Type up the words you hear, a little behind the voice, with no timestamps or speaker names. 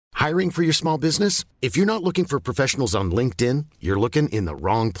Hiring for your small business? If you're not looking for professionals on LinkedIn, you're looking in the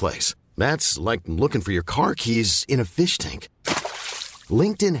wrong place. That's like looking for your car keys in a fish tank.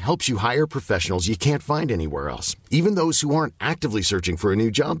 LinkedIn helps you hire professionals you can't find anywhere else, even those who aren't actively searching for a new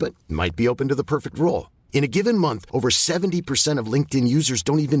job but might be open to the perfect role. In a given month, over 70% of LinkedIn users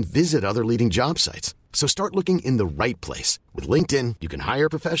don't even visit other leading job sites. So start looking in the right place. With LinkedIn, you can hire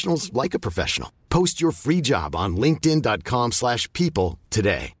professionals like a professional. Post your free job on linkedin.com/people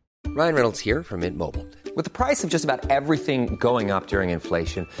today. Ryan Reynolds here from Mint Mobile. With the price of just about everything going up during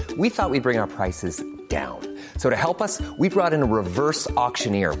inflation, we thought we'd bring our prices down. So to help us, we brought in a reverse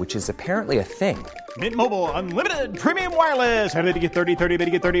auctioneer, which is apparently a thing. Mint Mobile Unlimited Premium Wireless. How to get 30, 30, bit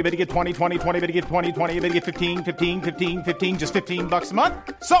to get 30, bit to get 20, 20, 20, bit to get 20, 20, bit to get 15, 15, 15, 15, just $15 a month?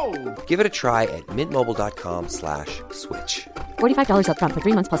 Sold! Give it a try at mintmobile.com/switch. $45 up front for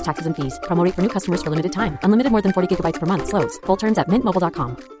 3 months plus taxes and fees. Promo rate for new customers for limited time. Unlimited more than 40 gigabytes per month. Slows full terms at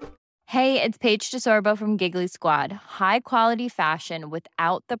mintmobile.com. Hey, it's Paige DeSorbo from Giggly Squad. High quality fashion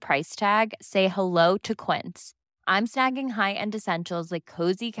without the price tag. Say hello to Quince. I'm snagging high-end essentials like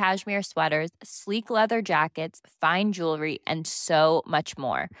cozy cashmere sweaters, sleek leather jackets, fine jewelry, and so much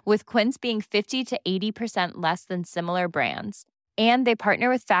more. With Quince being 50 to 80% less than similar brands. And they partner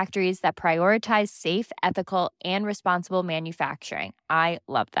with factories that prioritize safe, ethical, and responsible manufacturing. I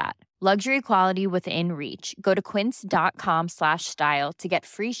love that. Luxury quality within reach. Go to quince.com/style to get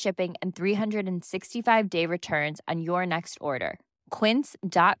free shipping and 365-day returns on your next order.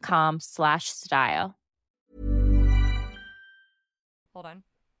 Quince.com/style. Hold on.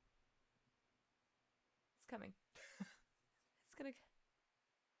 It's coming. It's gonna...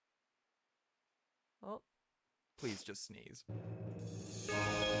 Oh. Please just sneeze.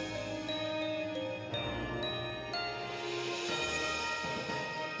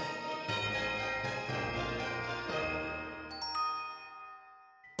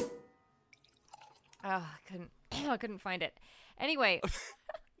 Oh, I couldn't find it. Anyway.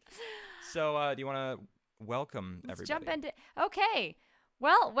 So, do you want to welcome Let's everybody? jump into... Okay.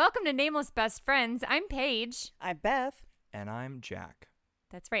 Well, welcome to Nameless Best Friends. I'm Paige. I'm Beth. And I'm Jack.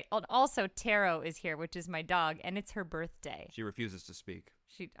 That's right. And also, Taro is here, which is my dog, and it's her birthday. She refuses to speak.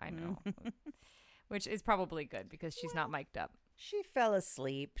 I know. Which is probably good because she's not mic'd up. She fell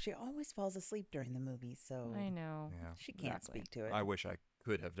asleep. She always falls asleep during the movie, so I know. Yeah. She can't speak to it. I wish I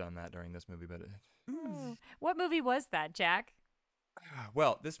could have done that during this movie, but... What movie was that, Jack?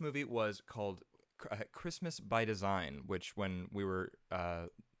 Well, this movie was called Christmas by Design, which when we were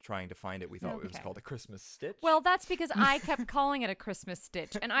trying to find it, we thought it was called A Christmas Stitch. Well, that's because I kept calling it A Christmas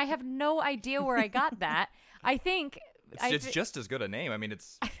Stitch, and I have no idea where I got that. I think... It's just as good a name. I mean, it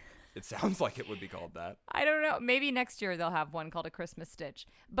sounds like it would be called that. I don't know. Maybe next year they'll have one called A Christmas Stitch.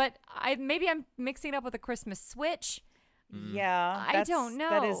 But maybe I'm mixing it up with A Christmas Switch. Yeah. I don't know.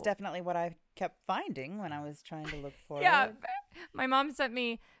 That is definitely what I kept finding when I was trying to look for it. Yeah. My mom sent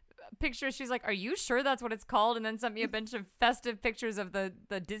me pictures. She's like, are you sure that's what it's called? And then sent me a bunch of festive pictures of the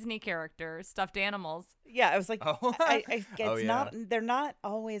Disney character, stuffed animals. Yeah, I was like, yeah. They're not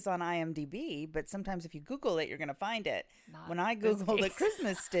always on IMDb, but sometimes if you Google it, you're going to find it. Not when I Googled A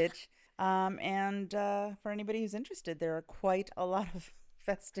Christmas Stitch, and for anybody who's interested, there are quite a lot of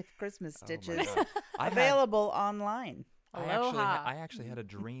festive Christmas stitches available online. I actually had a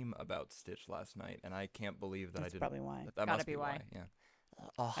dream about Stitch last night, and I can't believe that That's I didn't. Probably why. That Gotta must be why. Yeah.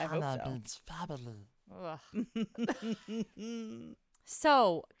 Oh, I hope so.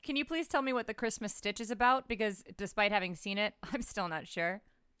 So, can you please tell me what The Christmas Stitch is about? Because despite having seen it, I'm still not sure.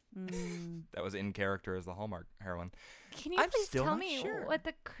 That was in character as the Hallmark heroine. Can you please tell me what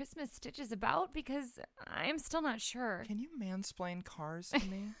The Christmas Stitch is about? Because I'm still not sure. Can you mansplain Cars to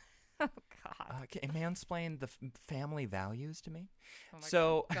me? Oh, God. Can you mansplain the family values to me? Oh my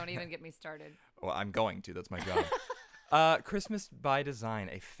God. Don't even get me started. Well, I'm going to. That's my job. Christmas by Design.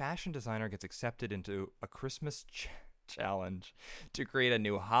 A fashion designer gets accepted into a Christmas challenge to create a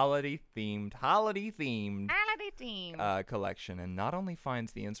new holiday-themed collection, and not only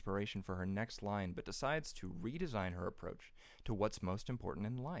finds the inspiration for her next line, but decides to redesign her approach to what's most important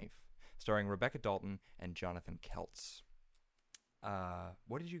in life. Starring Rebecca Dalton and Jonathan Keltz.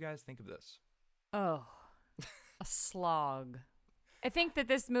 What did you guys think of this? Oh, a slog. I think that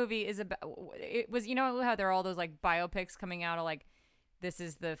this movie is about, it was, you know how there are all those like biopics coming out of like, this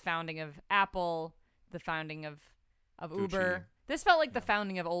is the founding of Apple, the founding of Uber. This felt like the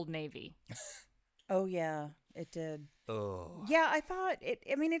founding of Old Navy. Oh yeah, it did. Oh. Yeah, I thought it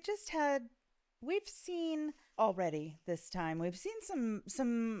just had, we've seen already this time. We've seen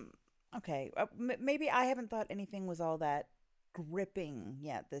some okay, maybe I haven't thought anything was all that gripping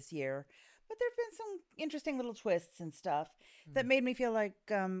yet this year. But there have been some interesting little twists and stuff that made me feel like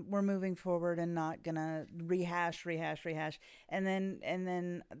we're moving forward and not gonna rehash. And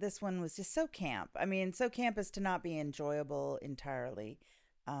then this one was just so camp. I mean, so camp as to not be enjoyable entirely.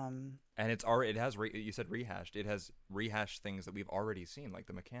 And you said rehashed. It has rehashed things that we've already seen, like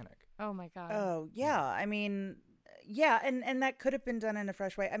the mechanic. Oh my God. Oh yeah. I mean, yeah, and that could have been done in a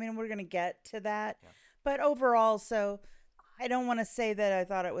fresh way. I mean, we're gonna get to that, but overall, so I don't want to say that I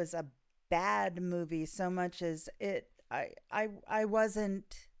thought it was a bad movie so much as I wasn't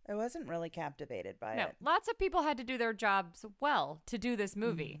really captivated by it. Lots of people had to do their jobs well to do this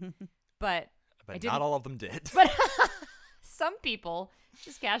movie, but not all of them did. But some people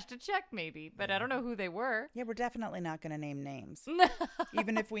just cashed a check, maybe, but I don't know who they were. Yeah, we're definitely not going to name names,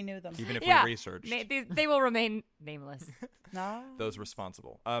 even if we knew them. Even if we researched. They will remain nameless. No. Those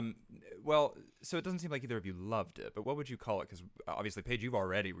responsible. Well, so it doesn't seem like either of you loved it, but what would you call it? Because obviously, Paige, you've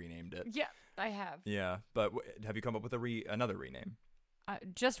already renamed it. Yeah, I have. Yeah, but have you come up with another rename?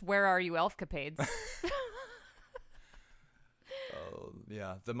 Just Where Are You Elfcapades? Oh,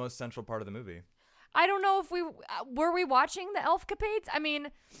 yeah, the most central part of the movie. I don't know if were we watching the Elfcapades? I mean,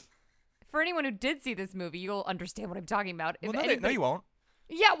 for anyone who did see this movie, you'll understand what I'm talking about. Well, no, you won't.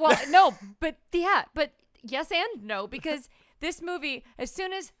 Yeah, well, no, but yes and no, because this movie, as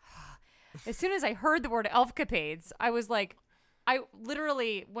soon as I heard the word Elfcapades, I was like, I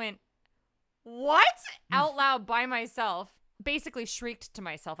literally went, what? Out loud by myself. Basically shrieked to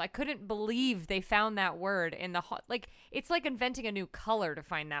myself. I couldn't believe they found that word in the it's like inventing a new color to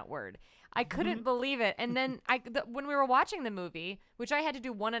find that word. I couldn't believe it. And then when we were watching the movie, which I had to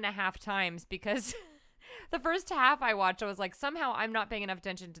do 1.5 times because the first half I watched, I was like, somehow I'm not paying enough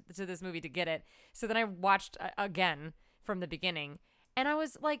attention to this movie to get it. So then I watched again from the beginning, and I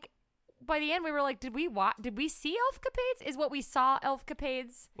was like, by the end we were like, did we see Elfcapades? Is what we saw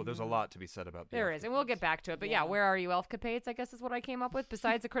Elfcapades? Well, there's a lot to be said about there is, and we'll get back to it. But yeah, Where Are You Elfcapades? I guess is what I came up with.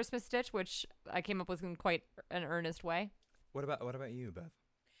 Besides A Christmas Stitch, which I came up with in quite an earnest way. What about you, Beth?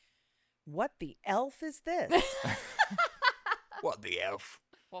 What the elf is this? What the elf?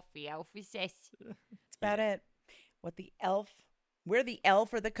 What the elf is this? That's about it. What the elf? We're the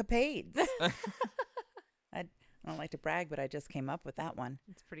elf or the capades. I don't like to brag, but I just came up with that one.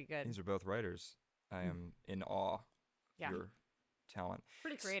 It's pretty good. These are both writers. I am in awe of your talent.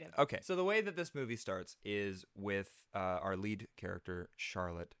 Pretty creative. Okay, so the way that this movie starts is with our lead character,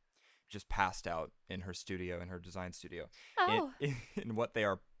 Charlotte, just passed out in her studio, in her design studio, in what they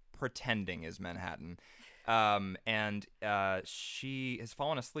are pretending is Manhattan. And she has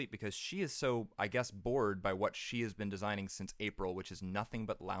fallen asleep because she is so, I guess, bored by what she has been designing since April, which is nothing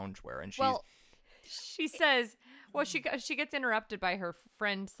but loungewear. And she says, she gets interrupted by her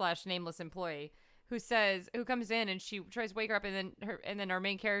friend / nameless employee who comes in and she tries to wake her up, and then our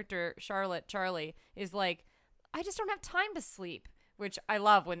main character, Charlie, is like, I just don't have time to sleep, which I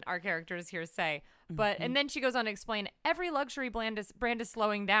love when our characters here say. But and then she goes on to explain every luxury brand is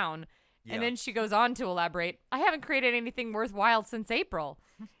slowing down. Yeah. And then she goes on to elaborate, I haven't created anything worthwhile since April.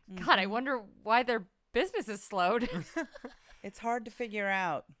 God, I wonder why their business is slowed. It's hard to figure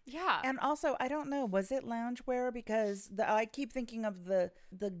out. Yeah. And also, I don't know, was it loungewear? Because I keep thinking of the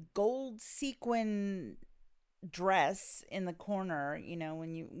gold sequin dress in the corner, you know,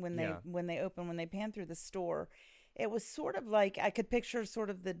 when they pan through the store. It was sort of like, I could picture sort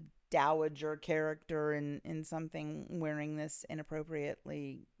of the dowager character in something wearing this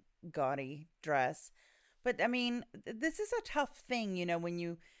inappropriately gaudy dress. But I mean, this is a tough thing, you know, when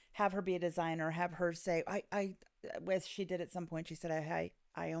you have her be a designer, have her say, I as she did at some point, she said,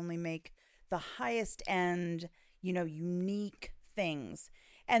 I only make the highest end, you know, unique things.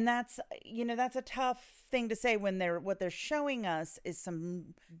 And that's a tough thing to say when what they're showing us is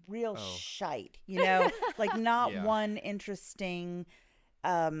some real shite, you know, like not one interesting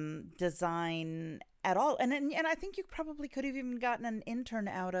design at all. And I think you probably could have even gotten an intern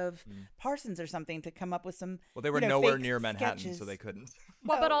out of Parsons or something to come up with some. Well, they were nowhere near Manhattan, sketches. So they couldn't.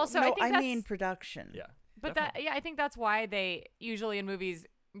 Well, but also, I mean production. Yeah. But I think that's why they usually in movies,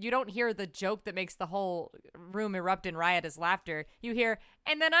 you don't hear the joke that makes the whole room erupt in riotous laughter. You hear,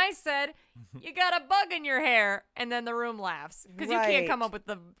 and then I said, you got a bug in your hair, and then the room laughs. Because you can't come up with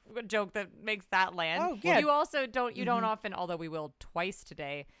the joke that makes that land. Oh, yeah. You also don't often, although we will twice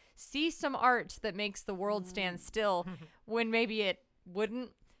today, see some art that makes the world stand still when maybe it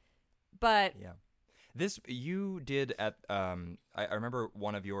wouldn't. But yeah. This you did at I remember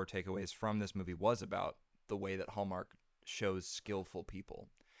one of your takeaways from this movie was about the way that Hallmark shows skillful people.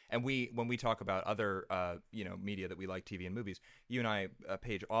 And when we talk about other, media that we like, TV and movies, you and I,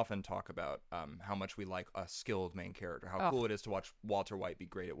 Paige, often talk about how much we like a skilled main character, how cool it is to watch Walter White be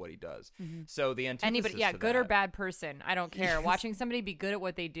great at what he does. Mm-hmm. So the antithesis Anybody, yeah, to good that, or bad person, I don't care. Watching somebody be good at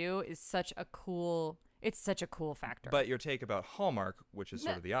what they do is such a cool factor. But your take about Hallmark, which is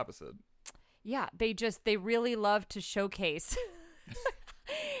sort of the opposite. Yeah, they really love to showcase.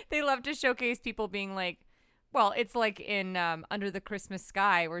 They love to showcase people being like, well, it's like in Under the Christmas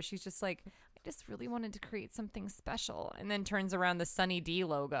Sky, where she's just like, I just really wanted to create something special, and then turns around the Sunny D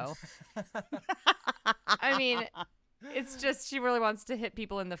logo. I mean, it's just she really wants to hit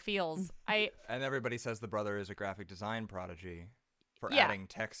people in the feels. And everybody says the brother is a graphic design prodigy for adding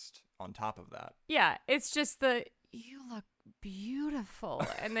text on top of that. Yeah, it's just you look beautiful,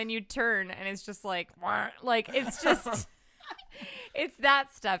 and then you turn, and it's just like it's just. It's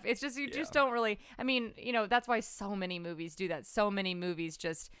that stuff. It's just, you just don't really, I mean, that's why so many movies do that. So many movies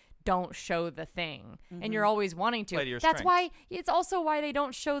just don't show the thing. And you're always wanting to. That's strengths. why, it's also why they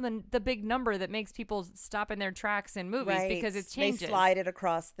don't show the big number that makes people stop in their tracks in movies, because it changes. They slide it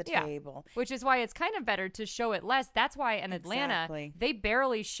across the table. Which is why it's kind of better to show it less. That's why in Atlanta, they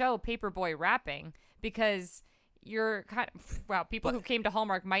barely show Paperboy rapping, because you're kind of, people who came to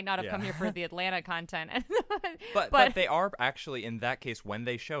Hallmark might not have come here for the Atlanta content. but they are actually, in that case, when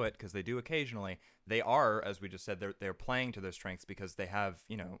they show it, because they do occasionally, they are, as we just said, they're playing to their strengths, because they have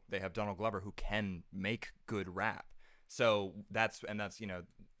Donald Glover, who can make good rap. So that's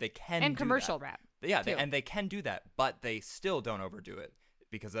they can and do commercial that. rap. Yeah, and they can do that, but they still don't overdo it,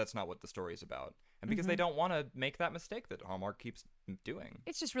 because that's not what the story's about. And because they don't want to make that mistake that Hallmark keeps doing.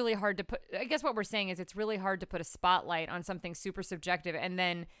 It's just really hard to put, I guess what we're saying is it's really hard to put a spotlight on something super subjective and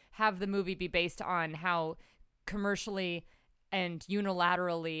then have the movie be based on how commercially and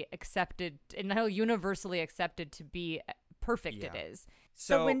unilaterally accepted, and how universally accepted to be perfect it is.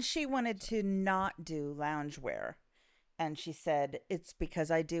 So when she wanted to not do loungewear, and she said, it's because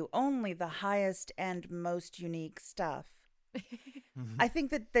I do only the highest and most unique stuff. I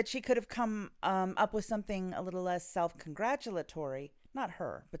think that she could have come up with something a little less self-congratulatory. Not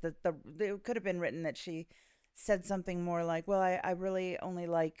her, but it could have been written that she said something more like, well, I really only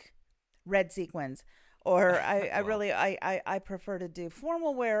like red sequins, or I prefer to do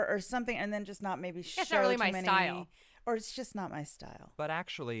formal wear or something, and then just not maybe show it's not really too my many, style. Or it's just not my style. But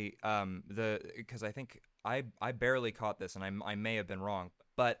actually, because I think I barely caught this, and I may have been wrong,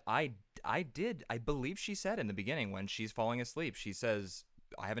 but I believe she said in the beginning, when she's falling asleep, she says,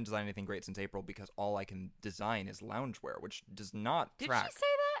 I haven't designed anything great since April because all I can design is loungewear, which does not track. Did she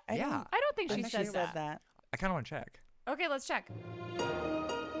say that? I don't think she said that. I kind of want to check. Okay, let's check.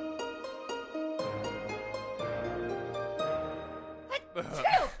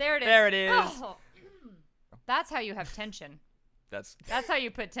 There it is. There it is. Oh. That's how you have tension. That's how you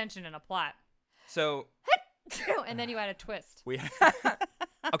put tension in a plot. So and then you add a twist.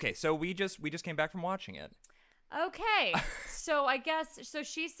 Okay, so we just came back from watching it. Okay. So I guess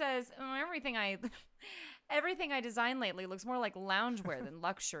she says, everything I design lately looks more like loungewear than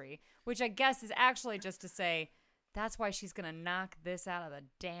luxury, which I guess is actually just to say that's why she's going to knock this out of the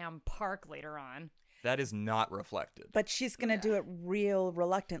damn park later on. That is not reflected. But she's going to do it real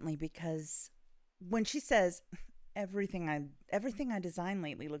reluctantly, because when she says everything I design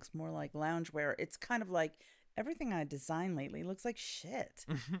lately looks more like loungewear, it's kind of like everything I design lately looks like shit.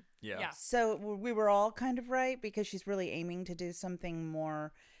 Yeah. So we were all kind of right, because she's really aiming to do something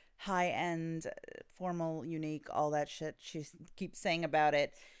more high-end, formal, unique, all that shit she keeps saying about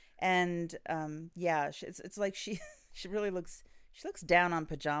it. And it's like she really looks down on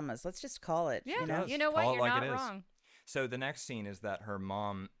pajamas. Let's just call it. Yeah, you know what? Call it You're like not it is. wrong. So the next scene is that her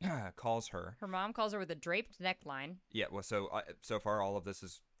mom calls her. Her mom calls her with a draped neckline. Yeah, well, so far all of this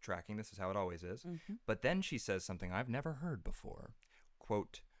is tracking. This is how it always is. Mm-hmm. But then she says something I've never heard before.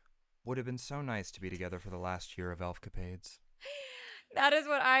 Quote, would have been so nice to be together for the last year of Elfcapades. That is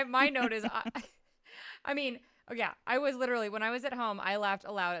what my note is. I mean, yeah, I was literally, when I was at home, I laughed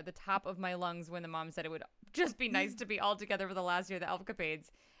aloud at the top of my lungs when the mom said it would just be nice to be all together for the last year of the Elfcapades.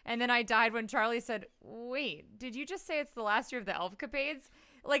 And then I died when Charlie said, wait, did you just say it's the last year of the Elfcapades?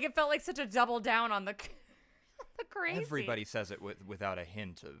 Like, it felt like such a double down on the crazy. Everybody says it without a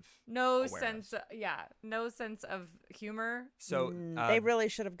hint of no awareness. no sense of humor. So they really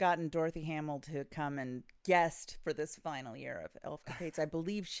should have gotten Dorothy Hamill to come and guest for this final year of Elfcapades. I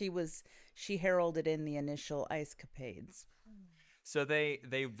believe she heralded in the initial Icecapades. So they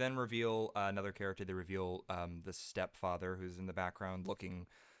then reveal another character. They reveal the stepfather, who's in the background looking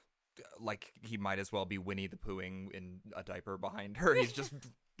like he might as well be Winnie the Poohing in a diaper behind her. He's just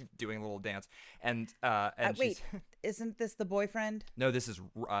doing a little dance. And wait, isn't this the boyfriend? No, this is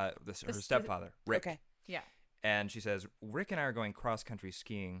her stepfather, Rick. Okay. Yeah. And she says, Rick and I are going cross-country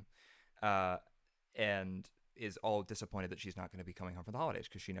skiing, and is all disappointed that she's not going to be coming home for the holidays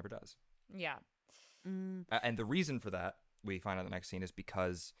because she never does. Yeah. And the reason for that, we find out in the next scene, is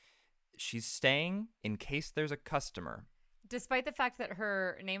because she's staying in case there's a customer. Despite the fact that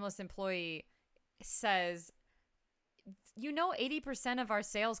her nameless employee says, 80% of our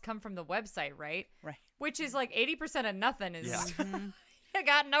sales come from the website, right? Right. Which is like 80% of nothing is. Yeah. I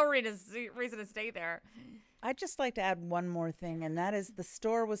got no reason to stay there. I'd just like to add one more thing, and that is the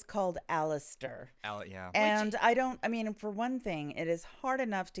store was called Alistair. Yeah. And for one thing, it is hard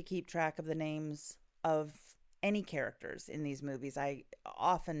enough to keep track of the names of any characters in these movies. I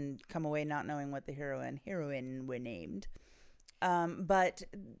often come away not knowing what the hero and heroine were named. But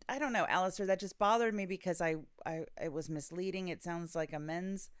I don't know, Alistair, that just bothered me because it was misleading. It sounds like a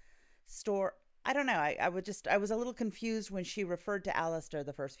men's store. I don't know. I was a little confused when she referred to Alistair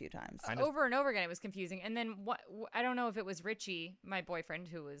the first few times. Over and over again, it was confusing. And then I don't know if it was Richie, my boyfriend,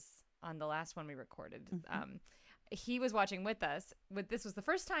 who was on the last one we recorded. Mm-hmm. He was watching with us. This was the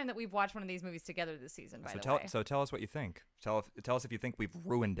first time that we've watched one of these movies together this season, by the way. So tell us what you think. Tell us if you think we've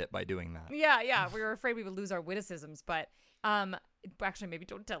ruined it by doing that. Yeah. We were afraid we would lose our witticisms, but actually, maybe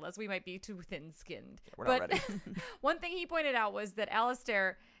don't tell us. We might be too thin-skinned. Yeah, we're not ready. One thing he pointed out was that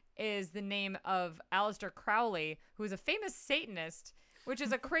Alistair is the name of Aleister Crowley, who is a famous Satanist, which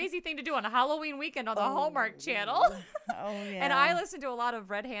is a crazy thing to do on a Halloween weekend on the Hallmark Channel. Oh, yeah. And I listen to a lot of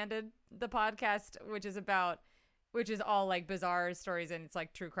Red Handed, the podcast, which is all like bizarre stories and it's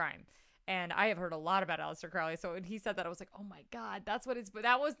like true crime. And I have heard a lot about Aleister Crowley. So when he said that, I was like, oh my God, that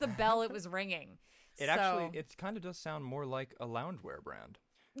was the bell it was ringing. It kind of does sound more like a loungewear brand.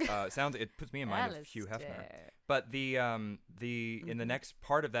 It puts me in mind of Hugh Hefner. But in the next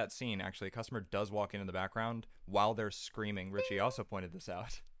part of that scene, actually, a customer does walk in the background while they're screaming. Richie also pointed this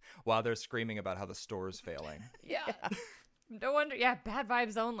out. While they're screaming about how the store is failing. Yeah. No wonder. Yeah, bad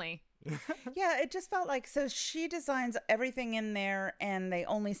vibes only. Yeah, it just felt like, so she designs everything in there and they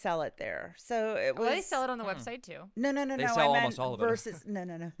only sell it there. So it was. Well, they sell it on the website too. No. They sell almost all of it. Versus,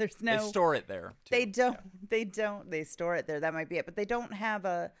 no. There's no. They store it there. Too. They don't. Yeah. They don't. They store it there. That might be it. But they don't have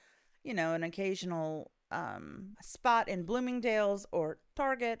an occasional spot in Bloomingdale's or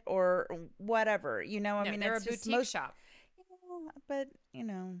Target or whatever. They're a boutique shop. Yeah, but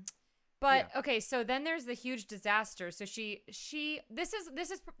But okay, so then there's the huge disaster. So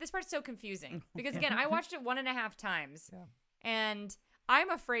this part's so confusing because again, I watched it 1.5 times, and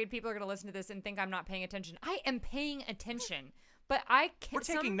I'm afraid people are going to listen to this and think I'm not paying attention. I am paying attention, but I can't.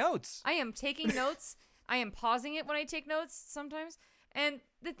 We're taking notes. I am taking notes. I am pausing it when I take notes sometimes, and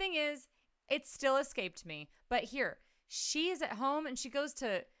the thing is, it still escaped me. But here, she is at home and she goes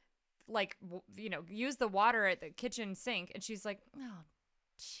to, use the water at the kitchen sink, and she's like, oh.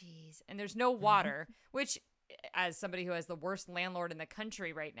 Jeez. And there's no water, which, as somebody who has the worst landlord in the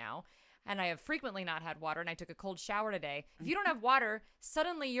country right now, and I have frequently not had water, and I took a cold shower today. If you don't have water,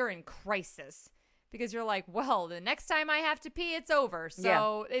 suddenly you're in crisis because you're like, well, the next time I have to pee, it's over.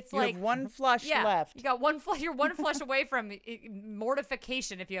 So it's you like have one flush left. You got one flush. You're one flush away from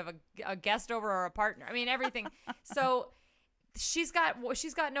mortification if you have a guest over or a partner. I mean, everything. So she's got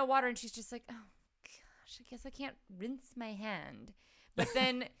no water, and she's just like, oh gosh, I guess I can't rinse my hand. But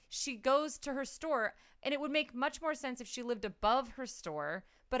then she goes to her store, and it would make much more sense if she lived above her store,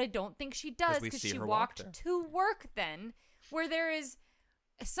 but I don't think she does because she walked to work then, where there is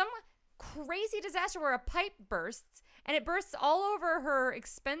some crazy disaster where a pipe bursts, and it bursts all over her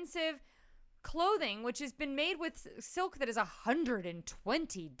expensive clothing, which has been made with silk that is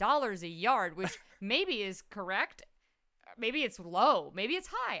 $120 a yard, which maybe is correct. Maybe it's low. Maybe it's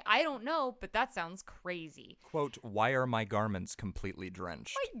high. I don't know, but that sounds crazy. Quote, why are my garments completely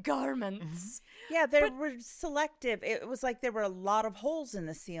drenched? My garments. Yeah, they were selective. It was like there were a lot of holes in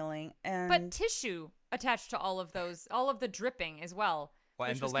the ceiling. But tissue attached to all of those, all of the dripping as well. Well,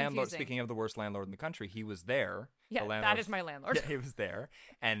 and the landlord, speaking of the worst landlord in the country, he was there. Yeah, that is my landlord. Yeah, he was there.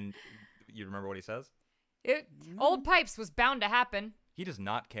 And you remember what he says? Old pipes was bound to happen. He does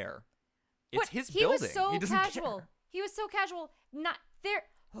not care. It's his he building. Was so he doesn't casual. care. He was so casual. Not there.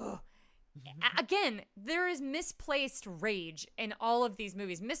 Again, there is misplaced rage in all of these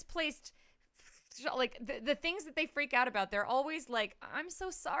movies. Misplaced, like the things that they freak out about. They're always like, "I'm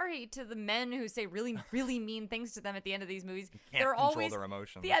so sorry" to the men who say really, really mean things to them at the end of these movies. Can't control their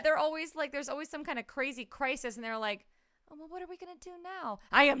emotions. Yeah, they're always like, there's always some kind of crazy crisis, and they're like, "Oh, well, what are we gonna do now?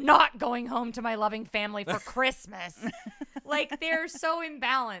 I am not going home to my loving family for Christmas." Like, they're so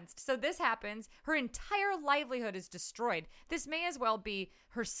imbalanced. So this happens. Her entire livelihood is destroyed. This may as well be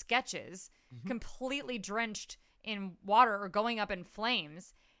her sketches, completely drenched in water or going up in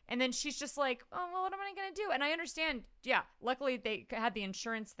flames. And then she's just like, oh, well, what am I going to do? And I understand, yeah, luckily they had the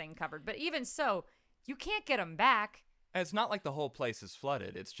insurance thing covered. But even so, you can't get them back. And it's not like the whole place is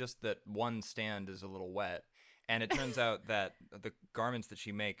flooded. It's just that one stand is a little wet. And it turns out that the garments that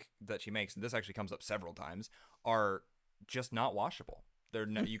she makes, and this actually comes up several times, are just not washable.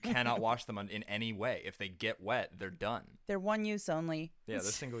 You cannot wash them in any way. If they get wet, they're done. They're one use only. Yeah,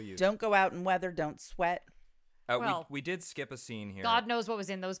 they're single use. Don't go out in weather. Don't sweat. Well, we did skip a scene here. God knows what was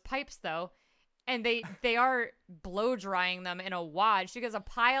in those pipes, though. And they are blow drying them in a wad. She gets a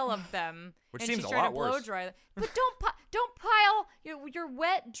pile of them, which and seems she's a trying lot to blow worse. dry them. But don't pile your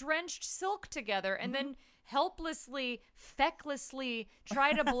wet, drenched silk together and then helplessly, fecklessly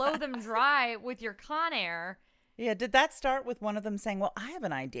try to blow them dry with your Con Air. Yeah, did that start with one of them saying, "Well, I have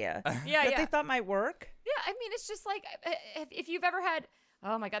an idea"? that they thought might work. Yeah, I mean, it's just like if you've ever had.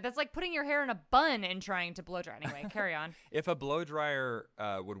 Oh my God, that's like putting your hair in a bun and trying to blow dry. Anyway, carry on. If a blow dryer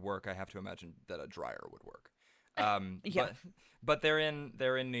would work, I have to imagine that a dryer would work. Yeah. But they're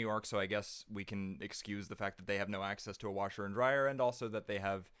in New York, so I guess we can excuse the fact that they have no access to a washer and dryer, and also that they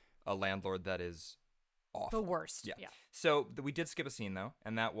have a landlord that is awful. The worst. Yeah. So we did skip a scene though,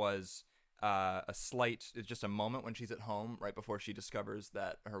 and that was it's just a moment when she's at home right before she discovers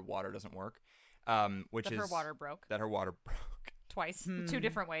that her water doesn't work. Her water broke. That her water broke. Twice, 2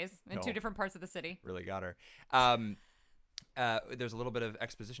 different ways, in 2 different parts of the city. Really got her. There's a little bit of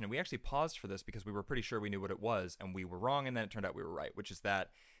exposition, and we actually paused for this because we were pretty sure we knew what it was, and we were wrong, and then it turned out we were right, which is that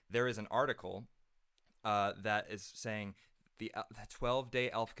there is an article that is saying the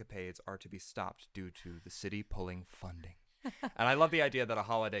 12-day elfcapades are to be stopped due to the city pulling funding. And I love the idea that a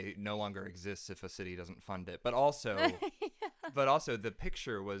holiday no longer exists if a city doesn't fund it. But also, the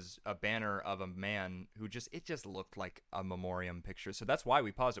picture was a banner of a man who just looked like a memoriam picture. So that's why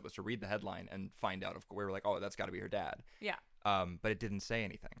we paused it, was to read the headline and find out. We were like, oh, that's got to be her dad. Yeah. But it didn't say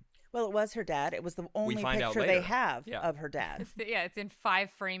anything. Well, it was her dad. It was the only We find out picture later. they have of her dad. It's in 5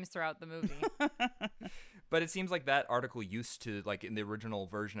 frames throughout the movie. But it seems like that article used to, like in the original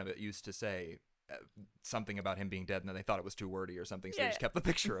version of it, used to say something about him being dead, and then they thought it was too wordy or something, so they just kept the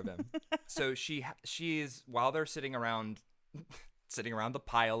picture of him. So she is, while they're sitting around the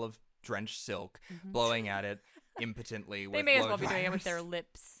pile of drenched silk, blowing at it impotently. They may as well be doing it with their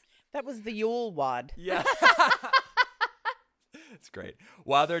lips. That was the Yule wad. Yeah. It's great.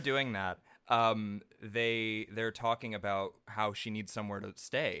 While they're doing that, they're talking about how she needs somewhere to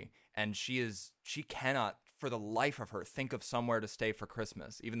stay, and she cannot for the life of her think of somewhere to stay for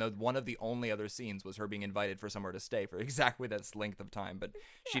Christmas, even though one of the only other scenes was her being invited for somewhere to stay for exactly this length of time. But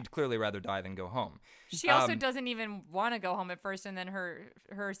she'd clearly rather die than go home. She also doesn't even want to go home at first, and then her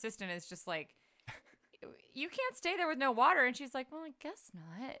assistant is just like, you can't stay there with no water. And she's like, well, I guess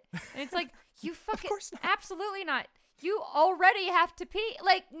not. And it's like, you fucking, of course not. Absolutely not. You already have to pee.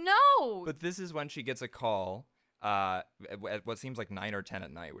 Like, no. But this is when she gets a call at what seems like 9 or 10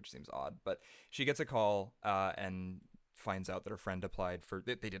 at night, which seems odd. But she gets a call and finds out that her friend applied for.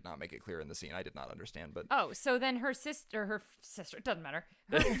 They did not make it clear in the scene. I did not understand. But so then her sister, it doesn't matter.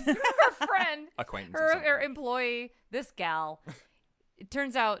 Her friend, acquaintance, her employee, this gal. It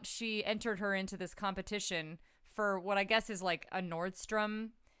turns out she entered her into this competition for what I guess is like a Nordstrom,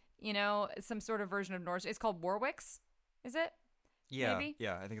 some sort of version of Nordstrom. It's called Warwick's, is it? Yeah, maybe?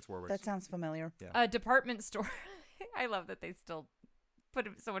 Yeah, I think it's Warwick's. That sounds familiar. Yeah. A department store. I love that they still put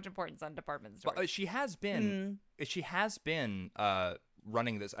so much importance on department stores. But she has been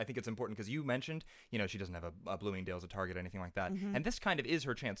running this. I think it's important because you mentioned, she doesn't have a Bloomingdale's, a Target, anything like that. And this kind of is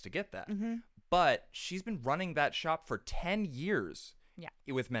her chance to get that. But she's been running that shop for 10 years. Yeah.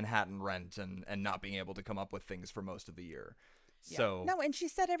 With Manhattan rent and not being able to come up with things for most of the year. Yeah. So no, and she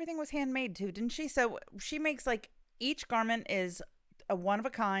said everything was handmade too, didn't she? So she makes like each garment is a one of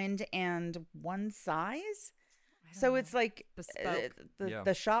a kind and one size. So it's like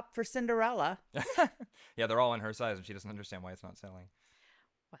the shop for Cinderella. Yeah, they're all in her size, and she doesn't understand why it's not selling.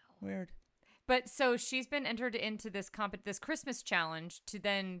 Wow, weird. But so she's been entered into this Christmas challenge to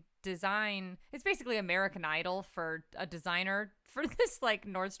then design. It's basically American Idol for a designer for this like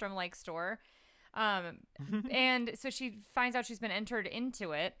Nordstrom-like store. And so she finds out she's been entered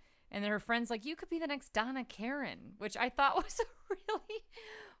into it. And then her friend's like, you could be the next Donna Karan, which I thought was really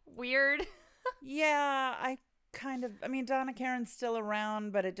weird. Yeah, Donna Karan's still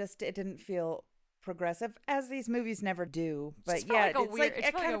around, but it didn't feel progressive, as these movies never do. But yeah, it felt like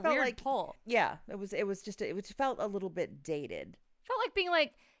a weird pull. Yeah, it felt a little bit dated. Felt like being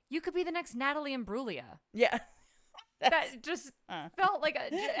like, you could be the next Natalie Imbruglia. Yeah. that just felt like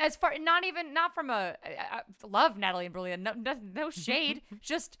as far not from a I love Natalie Imbruglia, no shade,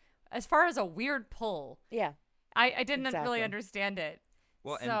 just as far as a weird pull. Yeah, I didn't really understand it.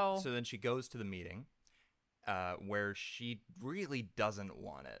 Well, so, and so then she goes to the meeting, where she really doesn't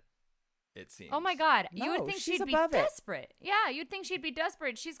want it. It seems. Oh my God, No, you would think she's she'd be above it. desperate. Yeah, you'd think she'd be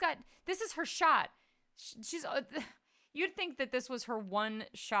desperate. This is her shot. She's. You'd think that this was her one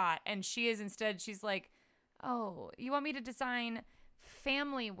shot, and she is instead. She's like, oh, you want me to design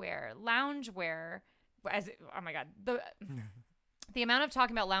family wear, lounge wear? Oh my God, the amount of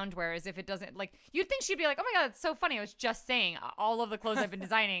talking about loungewear as if it doesn't, like, you'd think she'd be like, oh my God, that's so funny. I was just saying all of the clothes I've been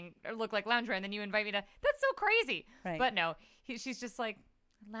designing look like loungewear, and then you invite me to, that's so crazy. Right. But no, she's just like,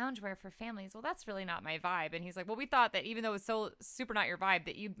 loungewear for families. Well, that's really not my vibe. And he's like, well, we thought that even though it's so super not your vibe,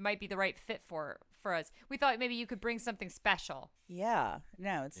 that you might be the right fit for us. We thought maybe you could bring something special. Yeah.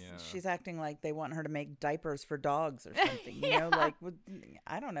 No, she's acting like they want her to make diapers for dogs or something. You Yeah. know, like,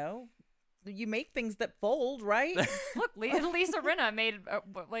 I don't know. You make things that fold, right? Look, Lisa Rinna made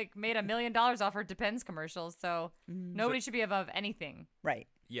 $1 million off her Depends commercials, so nobody should be above anything. Right.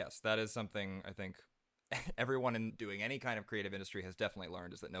 Yes, that is something I think everyone in doing any kind of creative industry has definitely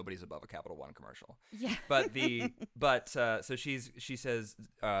learned, is that nobody's above a Capital One commercial. Yeah. So she says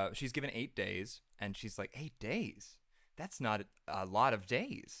she's given 8 days, and she's like, 8 days? That's not a lot of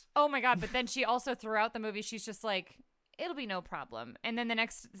days. Oh my God! But then she also, throughout the movie, she's just like, it'll be no problem. And then the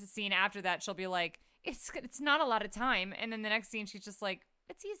next scene after that, she'll be like, it's not a lot of time. And then the next scene, she's just like,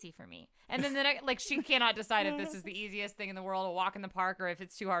 it's easy for me. And then the next, like, she cannot decide if this is the easiest thing in the world to walk in the park or if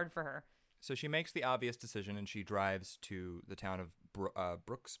it's too hard for her. So she makes the obvious decision, and she drives to the town of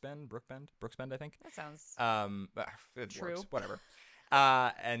Brookbend, I think. That sounds it true. Works, whatever.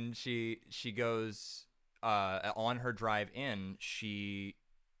 And she goes on her drive in. She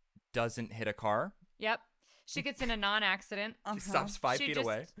doesn't hit a car. Yep. She gets in a non-accident. She stops 5 feet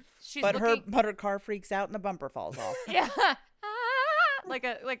away. But her car freaks out and the bumper falls off. Yeah. like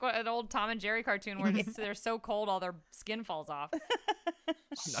an old Tom and Jerry cartoon where they're so cold all their skin falls off.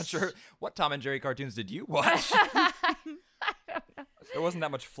 I'm not sure what Tom and Jerry cartoons did you watch. I don't know. There wasn't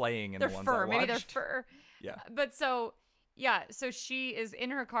that much flaying in Their the ones fur. I watched. Maybe their fur. Yeah. But so she is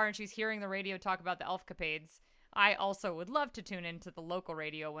in her car and she's hearing the radio talk about the elf capades. I also would love to tune into the local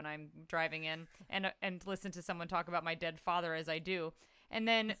radio when I'm driving in and listen to someone talk about my dead father as I do. And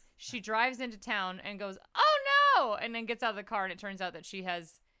then she drives into town and goes, oh no! And then gets out of the car, and it turns out that she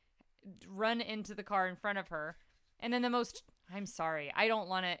has run into the car in front of her. And then I'm sorry, I don't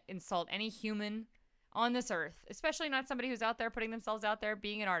want to insult any human on this earth, especially not somebody who's out there putting themselves out there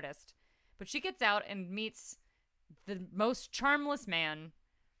being an artist. But she gets out and meets the most charmless man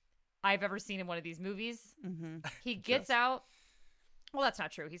I've ever seen in one of these movies. Mm-hmm. He gets out. Well, that's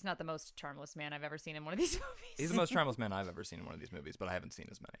not true. He's not the most charmless man I've ever seen in one of these movies. He's the most charmless man I've ever seen in one of these movies, but I haven't seen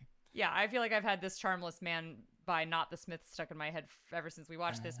as many. Yeah, I feel like I've had this charmless man by Not the Smith stuck in my head ever since we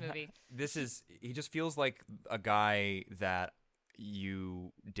watched this movie. He just feels like a guy that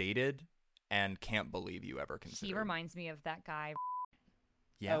you dated and can't believe you ever considered. He reminds me of that guy.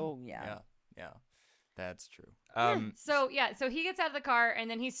 Yeah. Oh, yeah. Yeah. That's true. So he gets out of the car, and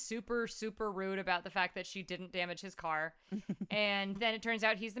then he's super, super rude about the fact that she didn't damage his car. And then it turns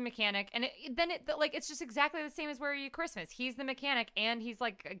out he's the mechanic. And it's just exactly the same as Where Are You Christmas. He's the mechanic, and he's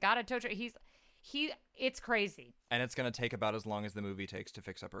like got a tow truck. It's crazy. And it's going to take about as long as the movie takes to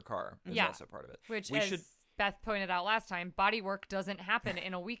fix up her car. Is also part of it. Which, Beth pointed out last time, body work doesn't happen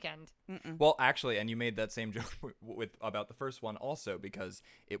in a weekend. Well, actually, and you made that same joke about the first one also, because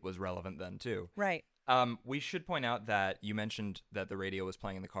it was relevant then too. Right. We should point out that you mentioned that the radio was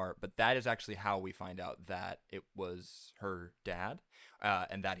playing in the car, but that is actually how we find out that it was her dad,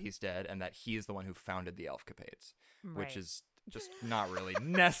 and that he's dead, and that he is the one who founded the Elf Capades, which is just not really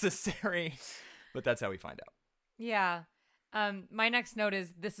necessary, but that's how we find out. Yeah. My next note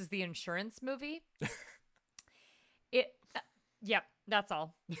is, this is the insurance movie. Yep, that's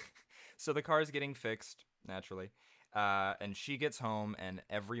all. So the car is getting fixed, naturally, and she gets home, and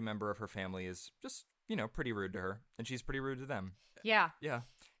every member of her family is just, pretty rude to her, and she's pretty rude to them. Yeah. Yeah.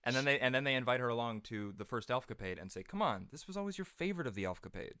 And then they invite her along to the first Elf Capade and say, come on, this was always your favorite of the Elf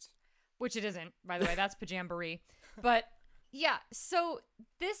Capades. Which it isn't, by the way. That's Pajamboree. But yeah, so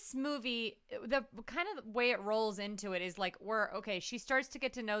this movie, the kind of way it rolls into it is like, she starts to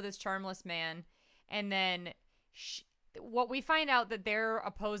get to know this charmless man, and then what we find out that their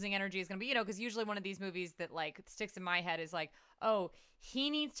opposing energy is going to be, because usually one of these movies that like sticks in my head is like, oh, he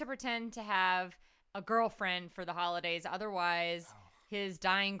needs to pretend to have a girlfriend for the holidays, otherwise his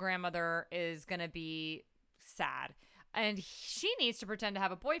dying grandmother is going to be sad, and she needs to pretend to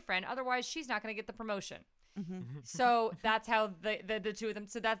have a boyfriend, otherwise she's not going to get the promotion. So that's how the two of them.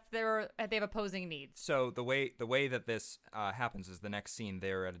 So that's they have opposing needs. So the way that this happens is the next scene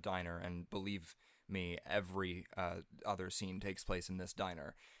they're at a diner, and believe me, every other scene takes place in this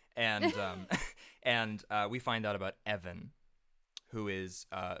diner, and we find out about Evan, who is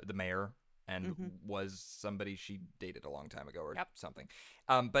the mayor and was somebody she dated a long time ago or something.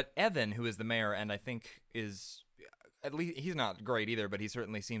 But Evan, who is the mayor, and I think is, at least he's not great either, but he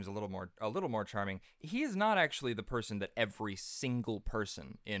certainly seems a little more charming. He is not actually the person that every single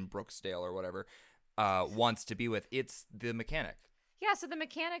person in Brooksdale or whatever wants to be with. It's the mechanic. Yeah, so the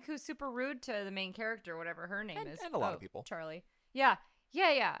mechanic who's super rude to the main character, whatever her name is. And a lot of people. Charlie. Yeah.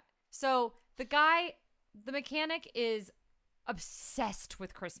 So the mechanic is obsessed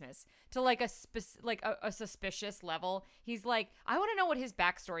with Christmas to like a suspicious level. He's like, I want to know what his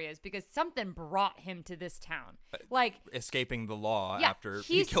backstory is because something brought him to this town. Like escaping the law after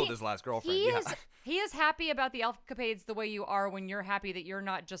he killed his last girlfriend. He is happy about the escapades the way you are when you're happy that you're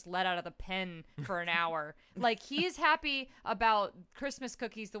not just let out of the pen for an hour. Like he is happy about Christmas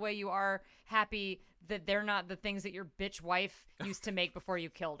cookies the way you are happy that they're not the things that your bitch wife used to make before you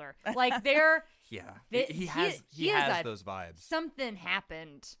killed her. Like they're he has those vibes. Something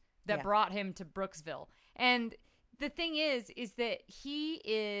happened that brought him to Brooksville. And the thing is that he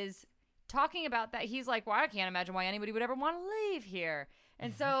is talking about that. He's like, well, I can't imagine why anybody would ever want to leave here.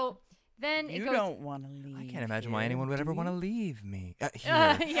 And so then you don't want to leave. I can't imagine why anyone would ever want to leave me.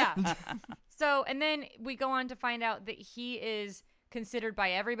 Yeah. So, and then we go on to find out that he is considered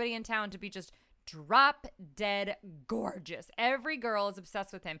by everybody in town to be just drop dead gorgeous. Every girl is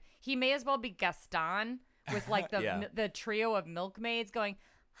obsessed with him. He may as well be Gaston with like the trio of milkmaids going,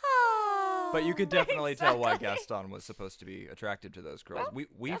 oh. But you could definitely tell why Gaston was supposed to be attractive to those girls.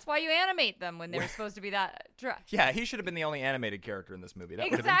 Well, that's why you animate them when they're supposed to be that. Yeah, he should have been the only animated character in this movie. That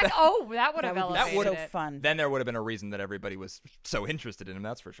exactly. That would have elevated so it. Fun. Then there would have been a reason that everybody was so interested in him.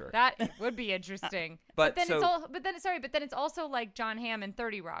 That's for sure. That would be interesting. But then it's also like John Hamm in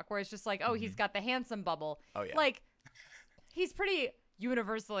 30 Rock, where it's just like, oh, he's got the handsome bubble. Oh yeah. Like he's pretty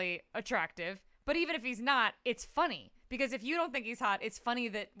universally attractive, but even if he's not, it's funny. Because if you don't think he's hot, it's funny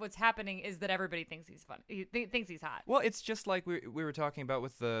that what's happening is that everybody thinks he's fun. Thinks he's hot. Well, it's just like we were talking about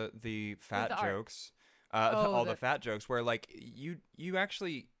with the fat jokes, the fat jokes, where like you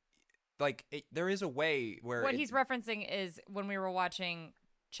actually like there is a way where what he's referencing is when we were watching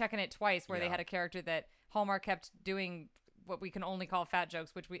Checking It Twice, where they had a character that Hallmark kept doing what we can only call fat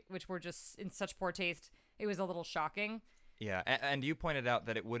jokes, which were just in such poor taste. It was a little shocking. Yeah, and you pointed out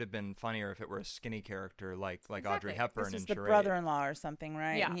that it would have been funnier if it were a skinny character like Audrey Hepburn this is in the Charade. brother-in-law or something,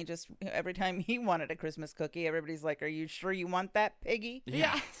 right? Yeah. And he just, every time he wanted a Christmas cookie, everybody's like, are you sure you want that, piggy?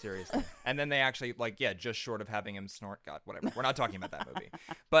 Yeah. Seriously. And then they actually, just short of having him snort, God, whatever. We're not talking about that movie.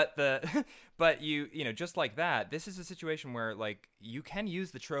 But you just like that, this is a situation where, like, you can use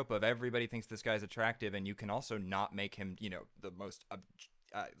the trope of everybody thinks this guy's attractive, and you can also not make him, the most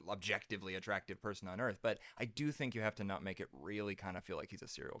objectively attractive person on earth, but I do think you have to not make it really kind of feel like he's a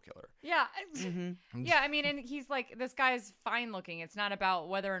serial killer. Yeah. Yeah, I mean, and he's like, this guy's fine looking. It's not about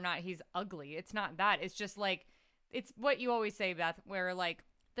whether or not he's ugly. It's not that. It's just like, it's what you always say, Beth, where like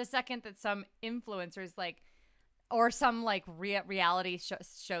the second that some influencers like, or some like reality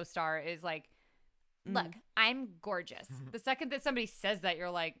show star is like, look, I'm gorgeous. The second that somebody says that, you're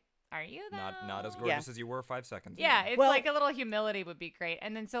like, are you though? Not as gorgeous as you were 5 seconds ago. Yeah, it's like a little humility would be great.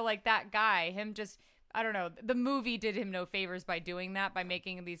 And then so like that guy, him just, I don't know, the movie did him no favors by doing that, by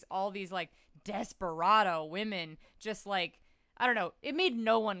making all these like desperado women just like, I don't know, it made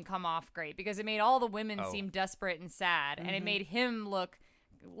no one come off great because it made all the women seem desperate and sad. And it made him look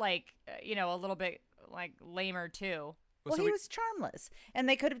like, a little bit like lamer too. Well, he was charmless, and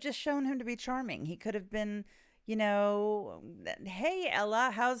they could have just shown him to be charming. He could have been, hey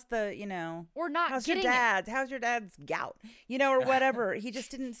Ella, how's the, or not how's your dad? How's your dad's gout? Or whatever. He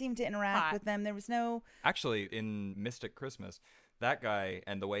just didn't seem to interact with them. There was no. Actually, in Mystic Christmas, that guy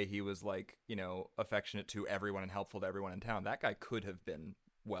and the way he was like, affectionate to everyone and helpful to everyone in town, that guy could have been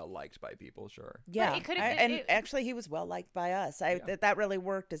well liked by people, sure. Yeah, actually, he was well liked by us. That really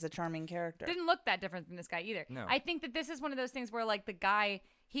worked as a charming character. Didn't look that different than this guy either. No. I think that this is one of those things where like the guy,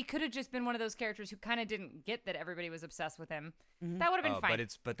 he could have just been one of those characters who kind of didn't get that everybody was obsessed with him. That would have been fine.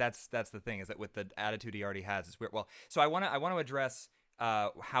 But that's the thing, is that with the attitude he already has, it's weird. Well, so I want to address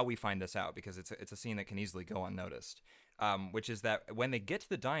how we find this out, because it's a scene that can easily go unnoticed. Which is that when they get to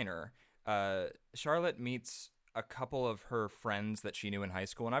the diner, Charlotte meets a couple of her friends that she knew in high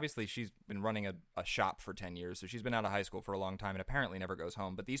school, and obviously she's been running a shop for 10 years, so she's been out of high school for a long time and apparently never goes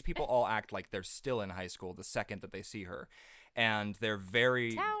home. But these people all act like they're still in high school the second that they see her, and they're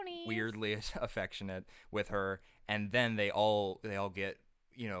very weirdly affectionate with her, and then they all get,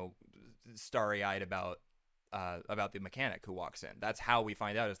 you know, starry-eyed about the mechanic who walks in. That's how we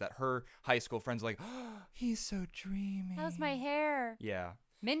find out, is that her high school friends are like, oh, he's so dreamy. How's my hair? Yeah.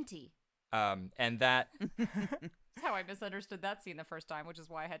 Minty. And that That's how I misunderstood that scene the first time, which is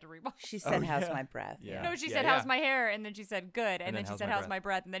why I had to rewatch. She said, how's my breath? Yeah. No, she said, how's my hair? And then she said, good. And then she said, how's my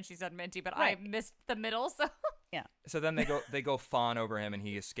breath? And then she said, minty. But I missed the middle, so... Yeah. So then they go fawn over him, and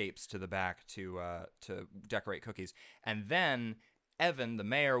he escapes to the back to decorate cookies. And then Evan, the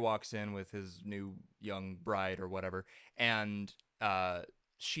mayor, walks in with his new young bride or whatever, and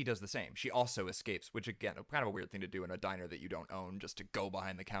she does the same. She also escapes, which, again, kind of a weird thing to do in a diner that you don't own, just to go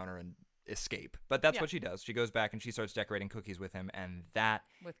behind the counter and escape. But that's what she does. She goes back and she starts decorating cookies with him, and that...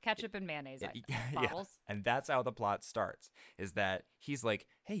 With ketchup and mayonnaise bottles. Yeah. And that's how the plot starts, is that he's like,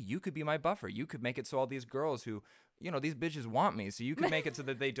 hey, you could be my buffer. You could make it so all these girls who, you know, these bitches want me, so you could make it so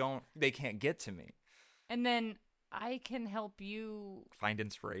that they can't get to me. And then I can help you... Find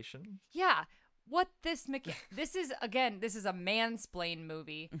inspiration? Yeah. What this this is a mansplain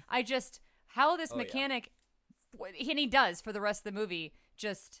movie. How this mechanic, and he does for the rest of the movie,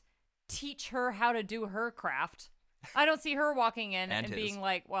 just teach her how to do her craft. I don't see her walking in and being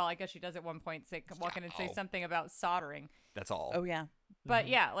like, well, I guess she does at one point walk in and say something about soldering. That's all. Oh, yeah. But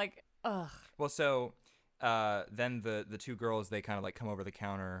yeah, like, ugh. Well, so then the two girls, they kind of like come over the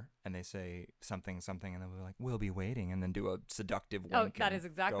counter and they say something, and then we're like, we'll be waiting, and then do a seductive wink. Oh, that is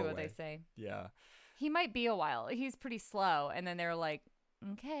exactly what they say. Yeah. He might be a while. He's pretty slow. And then they're like,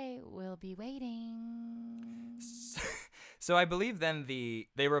 okay, we'll be waiting. So I believe then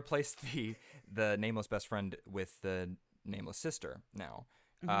they replaced the nameless best friend with the nameless sister now.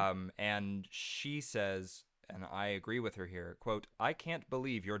 Mm-hmm. And she says, and I agree with her here, quote, I can't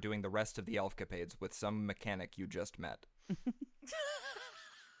believe you're doing the rest of the elfcapades with some mechanic you just met.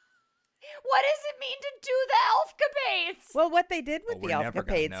 What does it mean to do the elfcapades? Well, what they did with the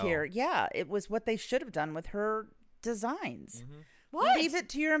elfcapades here, it was what they should have done with her designs. Mm-hmm. What? Leave it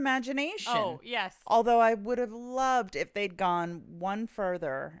to your imagination. Oh, yes. Although I would have loved if they'd gone one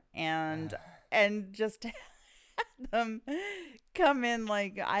further and just had them come in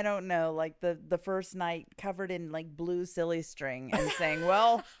like, I don't know, like the first night covered in like blue silly string and saying,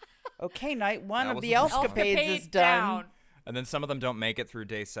 well, okay, night one of the elfcapades is done. And then some of them don't make it through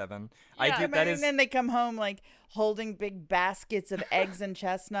day 7. Yeah, and then they come home like holding big baskets of eggs and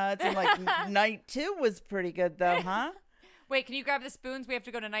chestnuts, and like night 2 was pretty good though, huh? Wait, can you grab the spoons? We have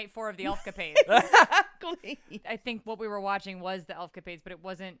to go to night 4 of the elfcapades. Exactly. I think what we were watching was the elfcapades, but it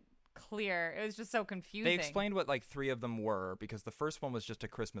wasn't clear. It was just so confusing. They explained what like 3 of them were, because the first one was just a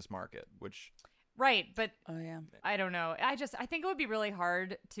Christmas market, which... Right, but oh yeah, I don't know. I think it would be really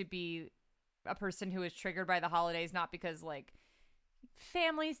hard to be a person who is triggered by the holidays, not because like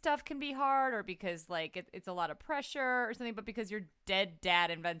family stuff can be hard or because like it's a lot of pressure or something, but because your dead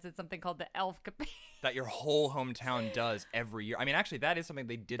dad invented something called the elfcapade that your whole hometown does every year. I mean, actually, that is something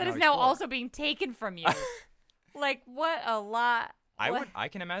they did. That not is now explore. also being taken from you. Like, what a lot. I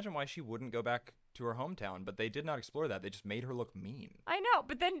can imagine why she wouldn't go back to her hometown, but they did not explore that. They just made her look mean. I know,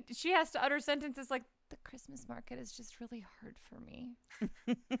 but then she has to utter sentences like, the Christmas market is just really hard for me.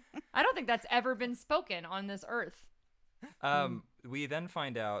 I don't think that's ever been spoken on this earth. We then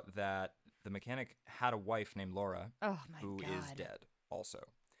find out that the mechanic had a wife named Laura, who is dead also.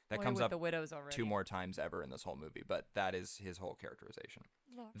 That comes up the widows already. 2 more times ever in this whole movie, but that is his whole characterization.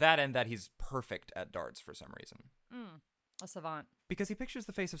 That and that he's perfect at darts for some reason. A savant. Because he pictures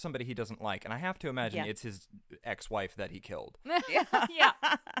the face of somebody he doesn't like, and I have to imagine it's his ex-wife that he killed. Yeah.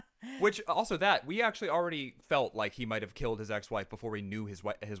 Which, also that, we actually already felt like he might have killed his ex-wife before we knew his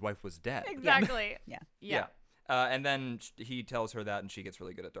wife was dead. Exactly. Yeah. And then he tells her that, and she gets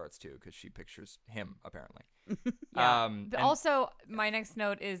really good at darts, too, because she pictures him, apparently. Also, my next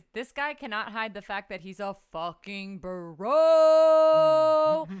note is, this guy cannot hide the fact that he's a fucking bro.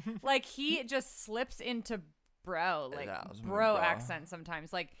 Like, he just slips into bro accent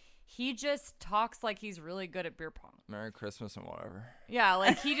sometimes. Like, he just talks like he's really good at beer pong. Merry Christmas and whatever. Yeah,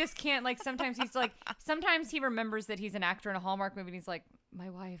 like, he just can't, like, sometimes he remembers that he's an actor in a Hallmark movie, and he's like, my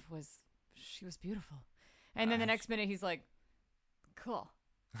wife she was beautiful. And then the next minute he's like, cool.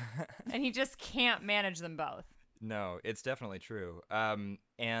 And he just can't manage them both. No, it's definitely true.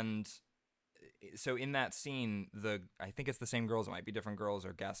 And so in that scene, I think it's the same girls, it might be different girls,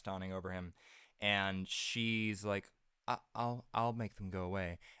 are gastoning over him. And she's like, I'll make them go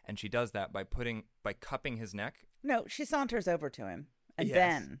away. And she does that by cupping his neck. No, she saunters over to him.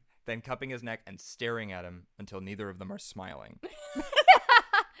 And then cupping his neck and staring at him until neither of them are smiling.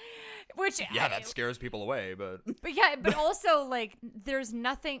 Yeah, that scares people away, but but also, like, there's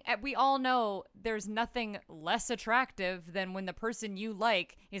nothing, we all know there's nothing less attractive than when the person you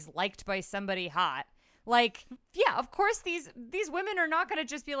like is liked by somebody hot. Like, yeah, of course these women are not going to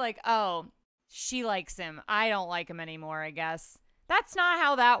just be like, oh, she likes him, I don't like him anymore, I guess. That's not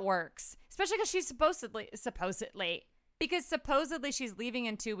how that works. Especially because she's supposedly, because supposedly she's leaving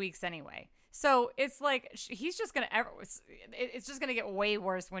in 2 weeks anyway. So it's like he's just going to it's just going to get way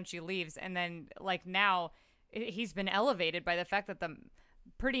worse when she leaves. And then, like, now he's been elevated by the fact that the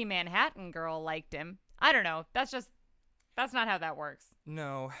pretty Manhattan girl liked him. I don't know. That's not how that works.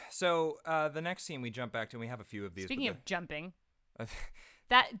 No. So the next scene we jump back to, and we have a few of these. Speaking of jumping,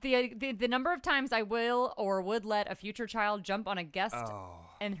 that the number of times I will or would let a future child jump on a guest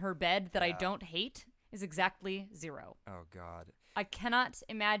in her bed that I don't hate is exactly 0. Oh, God. I cannot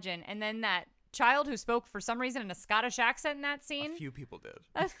imagine. And then that child who spoke for some reason in a Scottish accent in that scene. A few people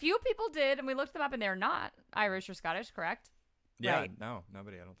did. And we looked them up, and they're not Irish or Scottish, correct? Yeah, right. No,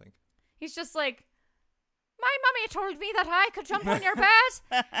 nobody, I don't think. He's just like, my mummy told me that I could jump on your bed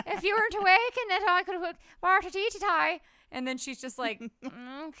if you weren't awake, and that I could work. And then she's just like,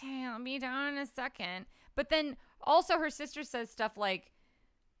 okay, I'll be down in a second. But then also her sister says stuff like,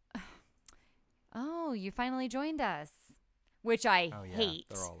 oh, you finally joined us, which I hate.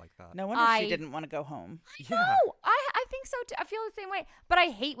 They're all like that. No wonder she didn't want to go home. No, I think so too. I feel the same way. But I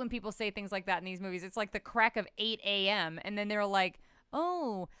hate when people say things like that in these movies. It's like the crack of 8 a.m. and then they're like,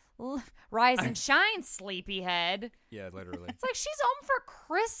 oh, rise and shine, sleepyhead. Yeah, literally. It's like she's home for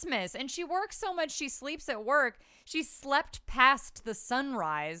Christmas and she works so much she sleeps at work. She slept past the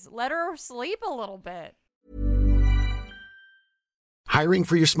sunrise. Let her sleep a little bit. Hiring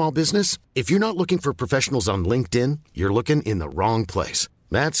for your small business? If you're not looking for professionals on LinkedIn, you're looking in the wrong place.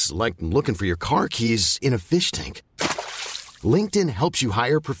 That's like looking for your car keys in a fish tank. LinkedIn helps you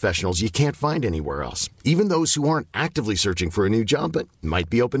hire professionals you can't find anywhere else, even those who aren't actively searching for a new job but might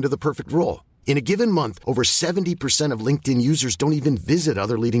be open to the perfect role. In a given month, over 70% of LinkedIn users don't even visit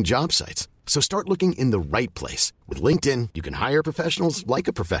other leading job sites. So start looking in the right place. With LinkedIn, you can hire professionals like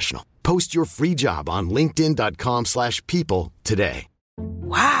a professional. Post your free job on linkedin.com/people today.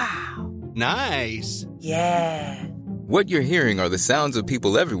 Wow. Nice. Yeah. What you're hearing are the sounds of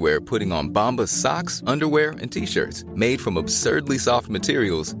people everywhere putting on Bombas socks, underwear, and T-shirts made from absurdly soft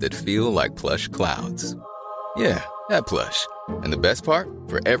materials that feel like plush clouds. Yeah, that plush. And the best part?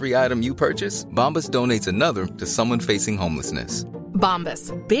 For every item you purchase, Bombas donates another to someone facing homelessness.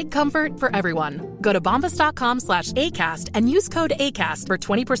 Bombas. Big comfort for everyone. Go to bombas.com/ACAST and use code ACAST for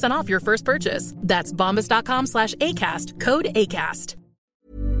 20% off your first purchase. That's bombas.com/ACAST. Code ACAST.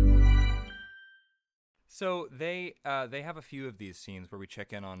 So they have a few of these scenes where we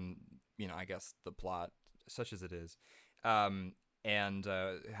check in on, I guess the plot, such as it is, and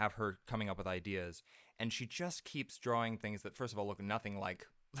have her coming up with ideas. And she just keeps drawing things that, first of all, look nothing like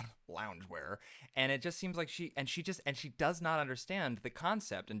loungewear, and it just seems like she does not understand the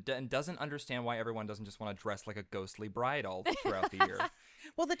concept and doesn't understand why everyone doesn't just want to dress like a ghostly bride all throughout the year.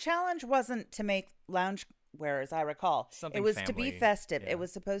 Well, the challenge wasn't to make loungewear, as I recall. It was to be festive. Yeah. It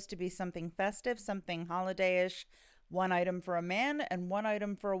was supposed to be something festive, something holiday-ish. One item for a man and one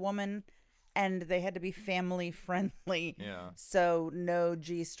item for a woman, and they had to be family friendly. Yeah. So no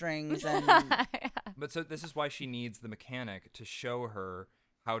G-strings and. But so this is why she needs the mechanic to show her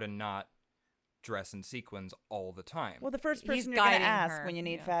how to not dress in sequins all the time. Well, the first person He's you're going to guiding ask her, when you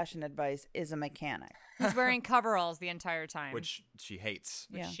need yeah. fashion advice is a mechanic. He's wearing coveralls the entire time, Which she hates.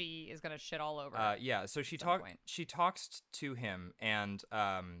 which she is going to shit all over. Yeah, so she some point. talks to him, and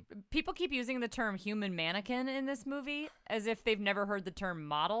People keep using the term human mannequin in this movie as if they've never heard the term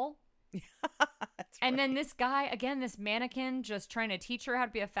model. And then this guy, again, this mannequin, just trying to teach her how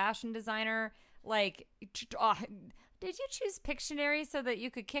to be a fashion designer. Like, did you choose Pictionary so that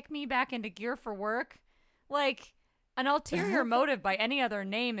you could kick me back into gear for work? Like, an ulterior motive by any other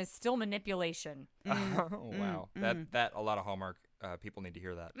name is still manipulation. Oh, wow. That a lot of Hallmark people need to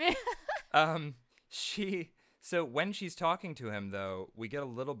hear that. So when she's talking to him, though, we get a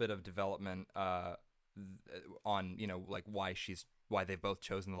little bit of development on, like why they've both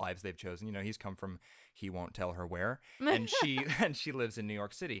chosen the lives they've chosen. He's come from he won't tell her where, and she lives in New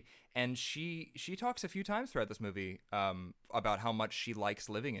York City, and she talks a few times throughout this movie about how much she likes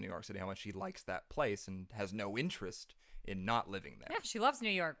living in New York City, how much she likes that place, and has no interest in not living there. Yeah, she loves New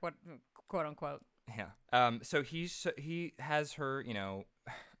York, quote unquote. Yeah. So he has her,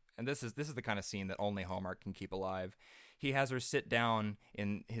 and this is the kind of scene that only Hallmark can keep alive. He has her sit down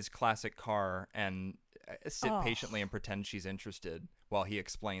in his classic car and sit patiently and pretend she's interested while he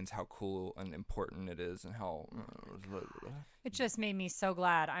explains how cool and important it is and how... It just made me so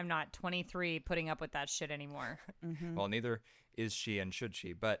glad I'm not 23 putting up with that shit anymore. Mm-hmm. Well, neither is she and should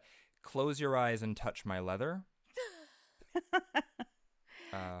she, but close your eyes and touch my leather.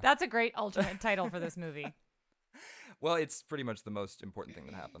 That's a great alternate title for this movie. Well, it's pretty much the most important thing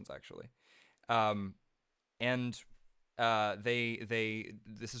that happens, actually.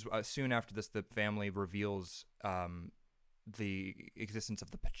 This is soon after this, the family reveals the existence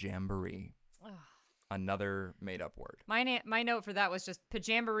of the pajamboree. Another made-up word. My note for that was just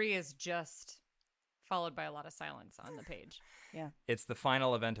pajamboree is just followed by a lot of silence on the page. Yeah. It's the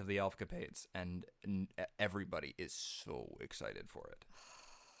final event of the Elfcapades, and everybody is so excited for it.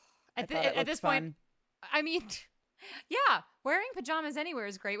 At this point, I mean, yeah, wearing pajamas anywhere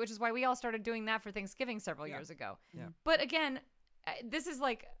is great, which is why we all started doing that for Thanksgiving several years ago. Yeah. But again, this is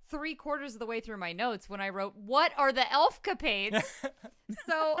like 3/4 of the way through my notes when I wrote, "What are the Elfcapades?"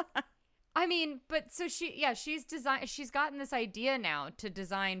 So, I mean, but so she's gotten this idea now to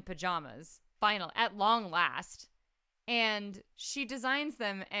design pajamas, at long last. And she designs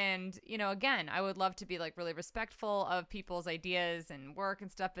them, and, again, I would love to be, like, really respectful of people's ideas and work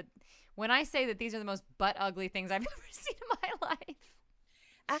and stuff, but when I say that these are the most butt-ugly things I've ever seen in my life.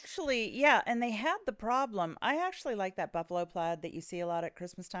 Actually, yeah, and they had the problem. I actually like that buffalo plaid that you see a lot at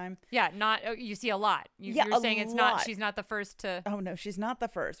Christmas time. Yeah, you see a lot. You're saying it's not, she's not the first to... Oh, no, she's not the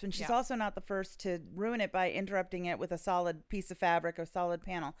first. And she's also not the first to ruin it by interrupting it with a solid piece of fabric, a solid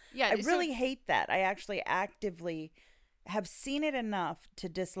panel. Yeah, I really hate that. I actually actively have seen it enough to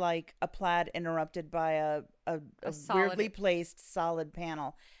dislike a plaid interrupted by a weirdly placed solid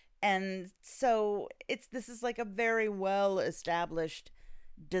panel. And so this is like a very well established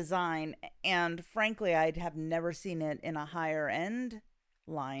design, and frankly I have never seen it in a higher end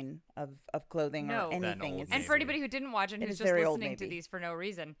line of clothing or anything. And for anybody who didn't watch and who's just listening to these for no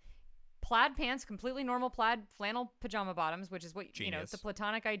reason, plaid pants, completely normal plaid flannel pajama bottoms, which is what the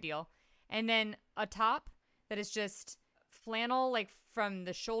platonic ideal, and then a top that is just flannel, like from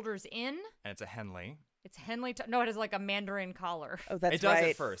the shoulders in, and it's a Henley. It's Henley. No, it is like a Mandarin collar. Oh, that's right. It does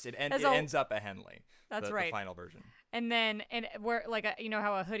at first. It ends up a Henley. That's right. The final version. And then, where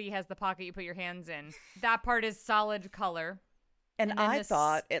how a hoodie has the pocket you put your hands in. That part is solid color. And I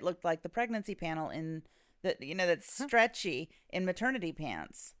thought it looked like the pregnancy panel in that's stretchy in maternity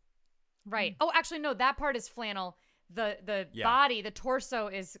pants. Right. Oh, actually, no. That part is flannel. The body, the torso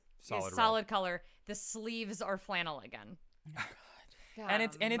is solid color. The sleeves are flannel again. Oh my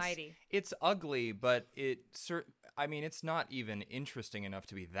God. It's ugly, but it's not even interesting enough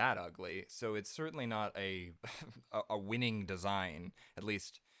to be that ugly. So it's certainly not a winning design. At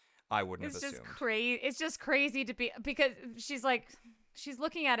least I wouldn't have assumed. It's just crazy to be, because she's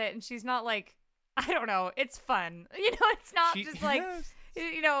looking at it and she's not like, I don't know, it's fun. It's not just like,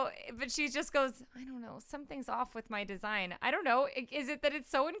 but she just goes, I don't know, something's off with my design. I don't know. Is it that it's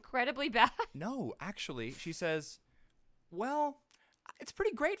so incredibly bad? No, actually, she says, well, it's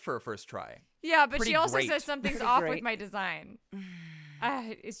pretty great for a first try. Yeah, but she also says something's off with my design.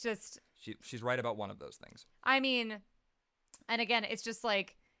 It's just... She's right about one of those things. I mean, and again, it's just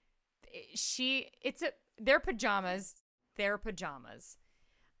like, they're pajamas.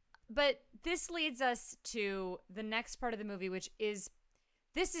 But this leads us to the next part of the movie, this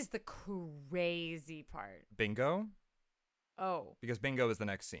is the crazy part. Bingo? Oh. Because bingo is the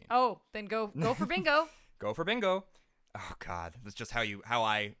next scene. Oh, then go for bingo. Go for bingo. Oh, God. That's just how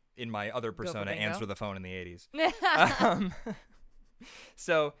I, in my other persona, answer the phone in the 80s.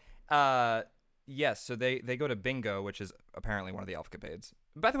 So they go to bingo, which is apparently one of the Elfcapades.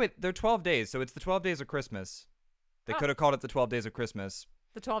 By the way, they're 12 days, so it's the 12 days of Christmas. They could have called it the 12 days of Christmas.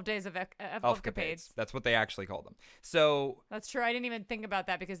 The 12 days of Elfcapades. That's what they actually call them. So that's true. I didn't even think about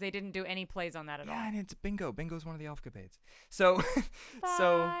that because they didn't do any plays on that at all. Yeah, and it's bingo. Bingo's one of the Elfcapades. So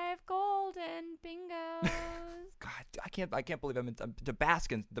 5 golden bingos. God, I can't believe I'm to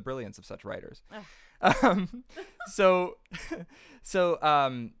bask in the brilliance of such writers.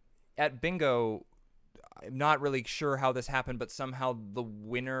 At bingo, I'm not really sure how this happened, but somehow the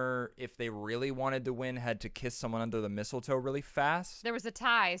winner, if they really wanted to win, had to kiss someone under the mistletoe really fast. There was a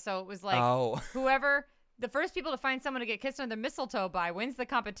tie, so it was like whoever, the first people to find someone to get kissed under the mistletoe by wins the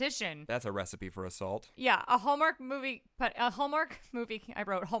competition. That's a recipe for assault. Yeah, a Hallmark movie, I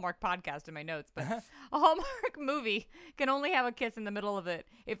wrote Hallmark podcast in my notes, but a Hallmark movie can only have a kiss in the middle of it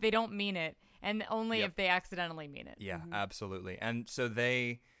if they don't mean it, and only if they accidentally mean it. Yeah, absolutely. And so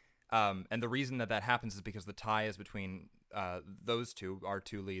they... and the reason that happens is because the tie is between those two, our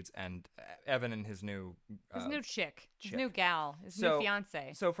two leads, and Evan and his new chick, his new gal, his new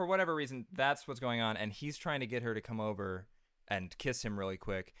fiance. So for whatever reason, that's what's going on, and he's trying to get her to come over and kiss him really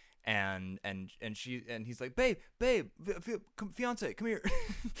quick. And he's like, babe, fiance, come here.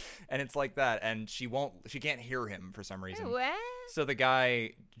 And it's like that. And she can't hear him for some reason. What? So the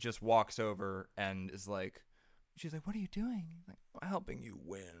guy just walks over and is like, she's like, what are you doing? Like, helping you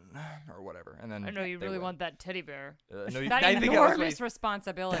win or whatever. And then I know you really want that teddy bear. No, that enormous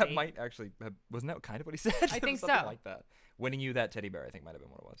responsibility. That might actually wasn't that kind of what he said? I think Something so. like that. Winning you that teddy bear, I think might have been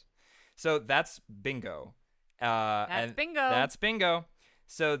what it was. So that's bingo. That's bingo.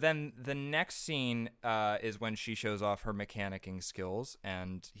 So then the next scene is when she shows off her mechanicking skills,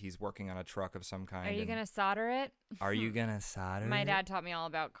 and he's working on a truck of some kind. Are you going to solder it? Are you going to solder My dad taught me all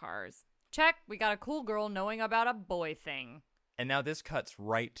about cars. Check. We got a cool girl knowing about a boy thing. And now this cuts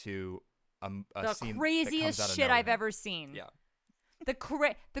right to a scene the craziest shit I've ever seen. Yeah.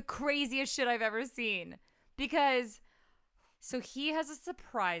 The craziest shit I've ever seen. Because, so he has a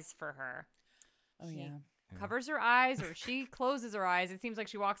surprise for her. Oh, yeah. Covers her eyes, or she closes her eyes. It seems like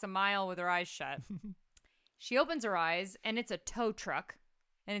she walks a mile with her eyes shut. She opens her eyes, and it's a tow truck,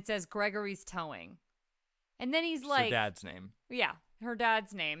 and it says Gregory's Towing. And then he's like... her dad's name. Yeah, her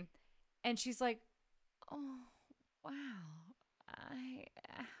dad's name. And she's like, oh, wow.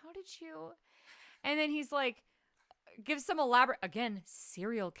 How did you... And then he's like, gives some elaborate... Again,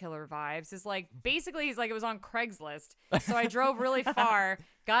 serial killer vibes. Is like, basically, he's like, it was on Craigslist. So I drove really far,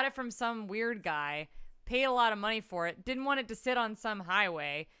 got it from some weird guy, paid a lot of money for it, didn't want it to sit on some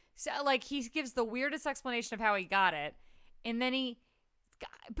highway. So, like, he gives the weirdest explanation of how he got it. And then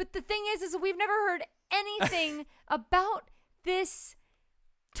but the thing is we've never heard anything about this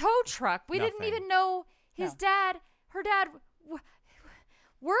tow truck. We didn't even know her dad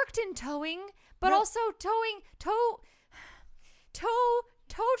worked in towing, but also tow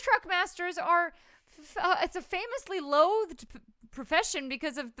truck masters are, it's a famously loathed profession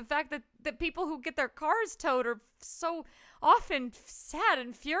because of the fact that the people who get their cars towed are so often sad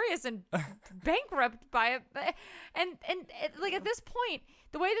and furious and bankrupt by it. And like at this point,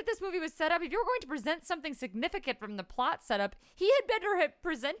 the way that this movie was set up, if you were going to present something significant from the plot setup, he had better have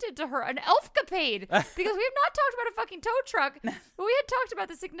presented to her an elfcapade, because we have not talked about a fucking tow truck, but we had talked about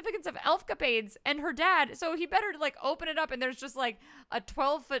the significance of elfcapades and her dad. So he better like open it up and there's just like a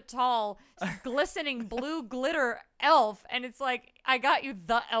 12-foot tall, glistening blue glitter elf, and it's like, I got you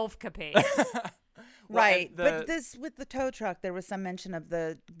the elfcapade. Right, but this with the tow truck, there was some mention of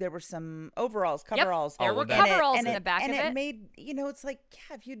there were some coveralls. There were coveralls in the back of it. And it made, it's like,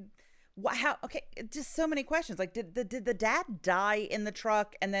 yeah, if you, how, okay, just so many questions. Like, did the dad die in the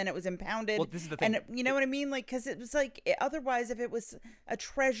truck and then it was impounded? Well, this is the thing. And you know what I mean? Like, because it was like, otherwise, if it was a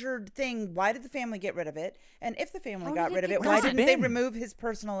treasured thing, why did the family get rid of it? And if the family got rid of it, why didn't they remove his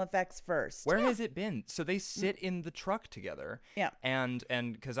personal effects first? Where has it been? So they sit in the truck together. Yeah. And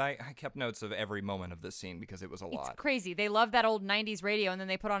because I kept notes of every moment of this scene because it was a lot. It's crazy. They love that old 90s radio, and then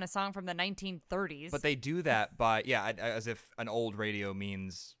they put on a song from the 1930s. But they do that by, as if an old radio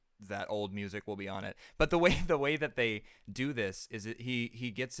means that old music will be on it. But the way that they do this is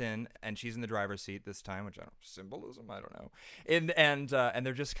he gets in and she's in the driver's seat this time, which symbolism, I don't know. And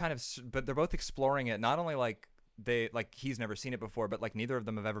they're just kind of, but they're both exploring it. Not only like he's never seen it before, but like neither of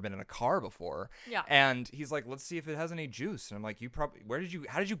them have ever been in a car before. Yeah. And he's like, let's see if it has any juice. And I'm like, how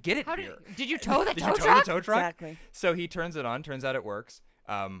did you get it here? Did you tow the tow truck? Did you tow the tow truck? Exactly. So he turns it on. Turns out it works.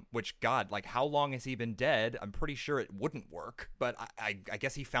 Which, God, like, how long has he been dead? I'm pretty sure it wouldn't work, but I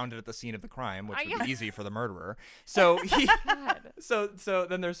guess he found it at the scene of the crime, which would be easy for the murderer. So so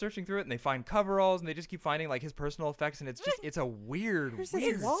then they're searching through it, and they find coveralls, and they just keep finding like his personal effects, and it's a weird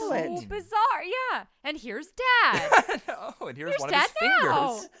wallet. So bizarre, yeah. And here's Dad. Oh, and here's one of his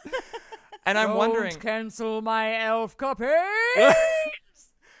fingers. And I'm wondering, cancel my elf cupcakes.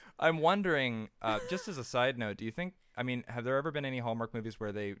 I'm wondering, just as a side note, do you think? I mean, have there ever been any Hallmark movies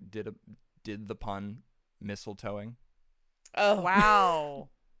where they did the pun mistletoeing? Oh wow!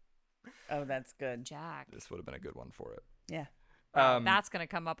 Oh, that's good, Jack. This would have been a good one for it. Yeah. That's gonna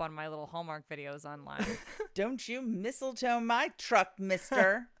come up on my little Hallmark videos online. Don't you mistletoe my truck,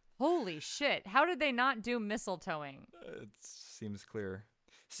 mister? Holy shit! How did they not do mistletoeing? It seems clear.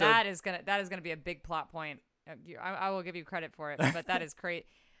 So that is gonna be a big plot point. I will give you credit for it, but that is great.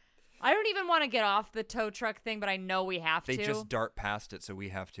 I don't even want to get off the tow truck thing, but I know we have to. They just dart past it, so we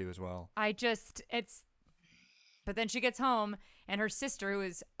have to as well. But then she gets home, and her sister, who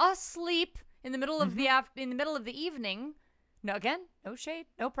is asleep in the middle of the evening. No, again, no shade,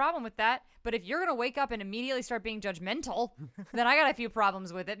 no problem with that. But if you're gonna wake up and immediately start being judgmental, then I got a few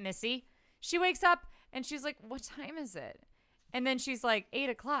problems with it, Missy. She wakes up And she's like, what time is it? And then she's like,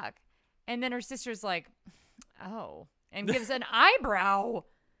 8:00. And then her sister's like, oh, and gives an eyebrow.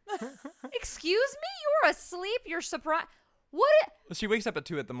 Excuse me? You're asleep? You're surprised? What? She wakes up at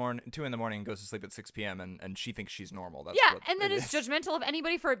 2 in the morning and goes to sleep at 6 p.m. and she thinks she's normal. That's yeah, what and then it is judgmental of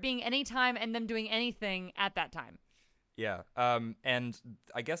anybody for it being any time and them doing anything at that time. Yeah. And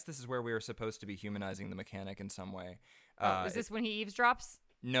I guess this is where we are supposed to be humanizing the mechanic in some way. Is this when he eavesdrops?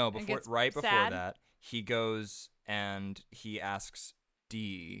 No, before sad? that, he goes and he asks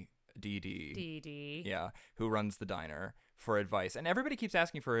Dee, yeah, who runs the diner, for advice. And everybody keeps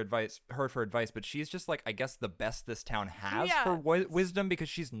asking for advice, but she's just like, I guess, the best this town has for wisdom because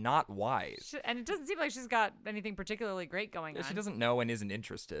she's not wise. And it doesn't seem like she's got anything particularly great going on. She doesn't know and isn't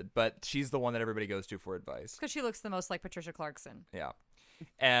interested, but she's the one that everybody goes to for advice. Because she looks the most like Patricia Clarkson. Yeah.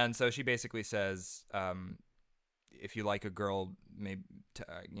 And so she basically says, if you like a girl, maybe,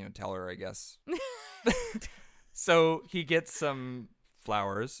 tell her, I guess. So he gets some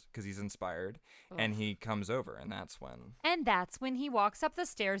flowers because he's inspired, and he comes over, and that's when he walks up the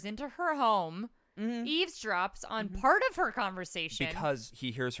stairs into her home, eavesdrops on part of her conversation because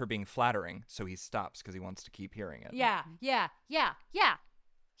he hears her being flattering, so he stops because he wants to keep hearing it. Yeah.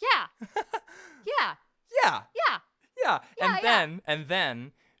 And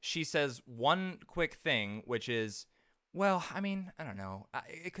then she says one quick thing, which is, well, I mean, I don't know.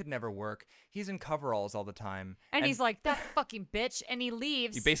 It could never work. He's in coveralls all the time. And he's like, that fucking bitch, and he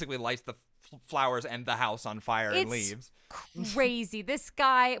leaves. He basically lights the flowers and the house on fire and leaves. Crazy. This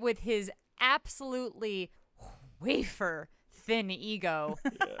guy with his absolutely wafer thin ego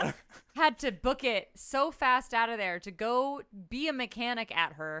had to book it so fast out of there to go be a mechanic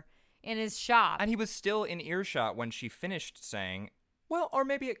at her in his shop. And he was still in earshot when she finished saying, well, or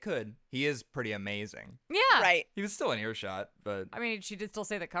maybe it could. He is pretty amazing. Yeah. Right. He was still in earshot, but... I mean, she did still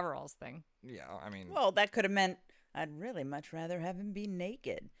say the coveralls thing. Yeah, I mean... Well, that could have meant, I'd really much rather have him be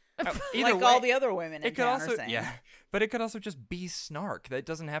naked. Either like way, all the other women in town are saying. Yeah, but it could also just be snark. That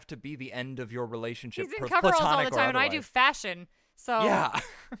doesn't have to be the end of your relationship. He's in coveralls all the time, and I do fashion, so... Yeah.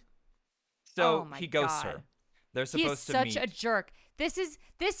 So oh he ghosts her. They're supposed to meet. He's such a jerk. This is...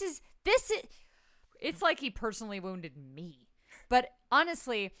 It's like he personally wounded me. But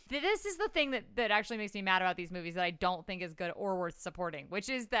honestly, this is the thing that actually makes me mad about these movies that I don't think is good or worth supporting, which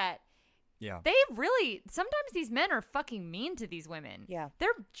is that they really, sometimes these men are fucking mean to these women. Yeah. They're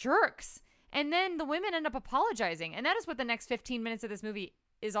jerks. And then the women end up apologizing. And that is what the next 15 minutes of this movie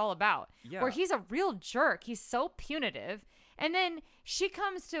is all about. Yeah. Where he's a real jerk. He's so punitive. And then she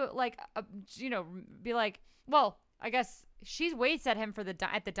comes to be like, well, I guess she waits at him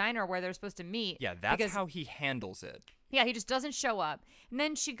at the diner where they're supposed to meet. Yeah, that's how he handles it. Yeah, he just doesn't show up. And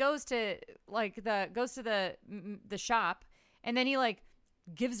then she goes to the shop, and then he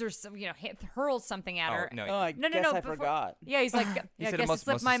gives her some, hurls something at her. No, I forgot. Yeah, he's like, he I said guess it must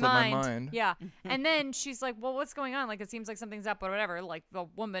slipped have my slipped mind. Yeah. And then she's like, well, what's going on? Like, it seems like something's up or whatever. Like the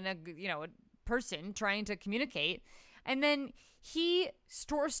woman, a person trying to communicate. And then he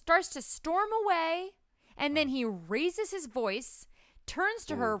starts to storm away, and then he raises his voice, turns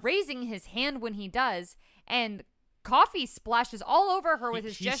to her, raising his hand when he does, and coffee splashes all over her with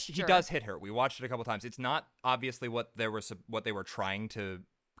his gesture. He does hit her. We watched it a couple times. It's not obviously what they were trying to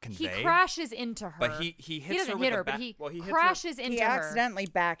convey. He crashes into her. But he hits her. He doesn't with hit her, the but he hits crashes her. into he her. He accidentally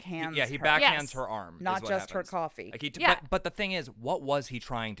backhands he her. backhands her arm. Not just her happens. coffee. But the thing is, what was he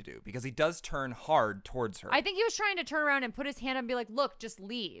trying to do? Because he does turn hard towards her. I think he was trying to turn around and put his hand up and be like, look, just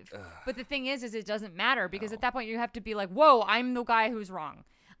leave. But the thing is it doesn't matter because at that point you have to be like, whoa, I'm the guy who's wrong.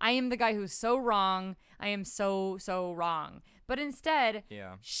 I am the guy who's so wrong. I am so wrong. But instead, he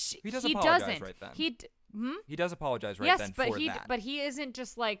does apologize doesn't. Right then. He does apologize right then for that. Yes, but he isn't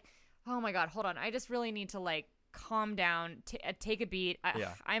just like, oh my God, hold on. I just really need to calm down, take a beat.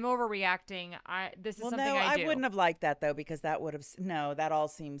 I'm overreacting. This is something I do. I wouldn't have liked that though because that would have that all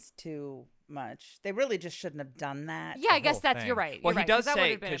seems too much. They really just shouldn't have done that. Yeah, I guess you're right. Well, you're he does right,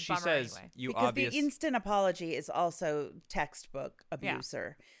 say because she says anyway. Because the instant apology is also textbook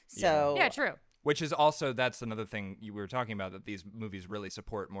abuser. So yeah, true. Which is also, that's another thing we were talking about that these movies really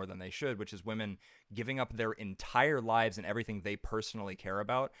support more than they should, which is women giving up their entire lives and everything they personally care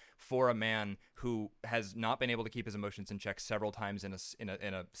about for a man who has not been able to keep his emotions in check several times in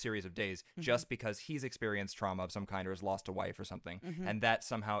a series of days just because he's experienced trauma of some kind or has lost a wife or something. And that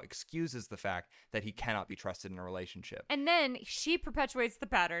somehow excuses the fact that he cannot be trusted in a relationship. And then she perpetuates the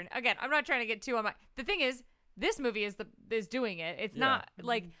pattern. Again, I'm not trying to get too on my... The thing is, this movie is doing it. It's not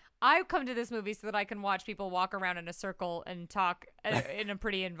like... I come to this movie so that I can watch people walk around in a circle and talk in a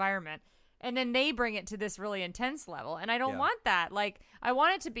pretty environment. And then they bring it to this really intense level. And I don't want that. Like, I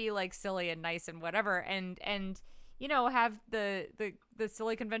want it to be like silly and nice and whatever. And you know, have the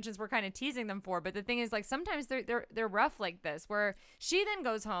silly conventions we're kind of teasing them for. But the thing is, like, sometimes they're rough like this, where she then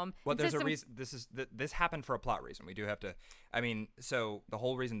goes home. Well, there's a reason. This happened for a plot reason. We do have to. I mean, so the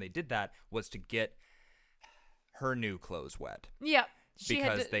whole reason they did that was to get her new clothes wet. Yeah.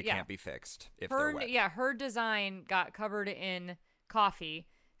 Because they can't be fixed if they're wet. Yeah, her design got covered in coffee.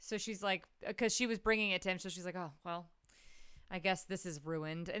 So she's like, because she was bringing it to him. So she's like, oh, well, I guess this is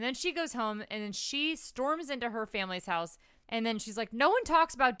ruined. And then she goes home and then she storms into her family's house. And then she's like, no one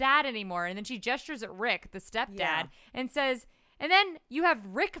talks about Dad anymore. And then she gestures at Rick, the stepdad, and says, and then you have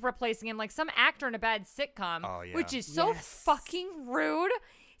Rick replacing him like some actor in a bad sitcom, which is so fucking rude,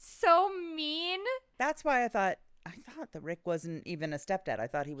 so mean. That's why I thought that Rick wasn't even a stepdad. I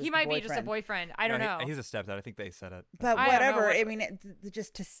thought he was. He might be just a boyfriend. I don't know. He's a stepdad. I think they said it. But whatever. I mean,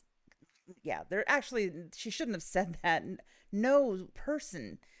 they're actually. She shouldn't have said that. No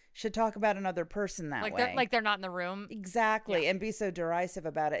person should talk about another person that way. Like they're not in the room. Exactly, and be so derisive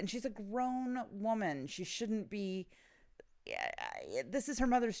about it. And she's a grown woman. She shouldn't be. This is her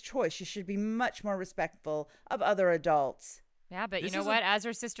mother's choice. She should be much more respectful of other adults. Yeah, but you know what? As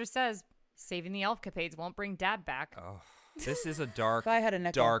her sister says, saving the elf-capades won't bring Dad back. Oh, this is a dark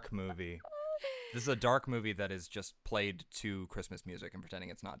movie. This is a dark movie that is just played to Christmas music and pretending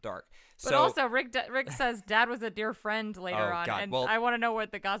it's not dark. But also, Rick says Dad was a dear friend later on, and I want to know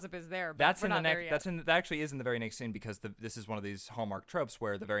what the gossip is there. But that's in the next. That actually is in the very next scene because this is one of these Hallmark tropes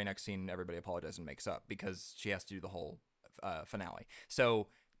where the very next scene everybody apologizes and makes up because she has to do the whole finale. So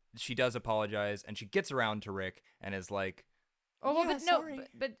she does apologize and she gets around to Rick and is like, "Oh, well,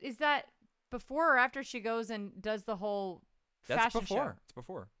 but is that before or after she goes and does the whole?" That's fashion before. show. It's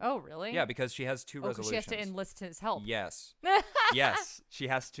before. Oh, really? Yeah, because she has two resolutions. She has to enlist his help. Yes. Yes. She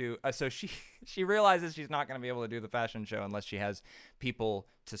has to. So she realizes she's not going to be able to do the fashion show unless she has people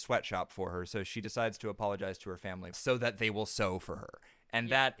to sweatshop for her. So she decides to apologize to her family so that they will sew for her. And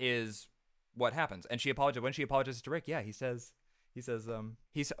that is what happens. And she apologizes. When she apologizes to Rick, he says, he's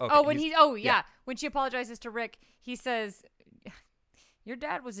okay. When she apologizes to Rick, he says, your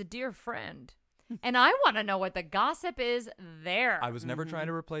dad was a dear friend. And I want to know what the gossip is there. I was never trying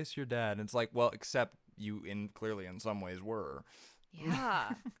to replace your dad. And it's like, well, except you clearly in some ways were.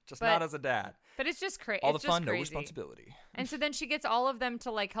 Yeah. Not as a dad. But it's just crazy. All the fun, no responsibility. And so then she gets all of them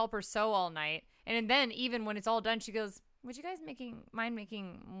to like help her sew all night. And then even when it's all done, she goes, would you guys mind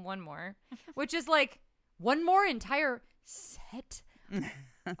making one more? Which is like, one more entire set?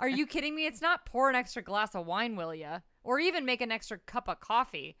 Are you kidding me? It's not pour an extra glass of wine, will ya? Or even make an extra cup of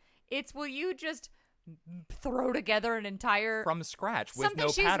coffee. It's will you just throw together an entire from scratch with no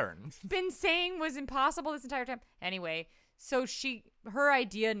pattern. Been saying was impossible this entire time. Anyway, so her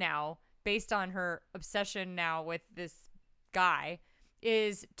idea now, based on her obsession now with this guy,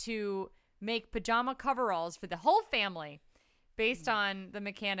 is to make pajama coveralls for the whole family, based on the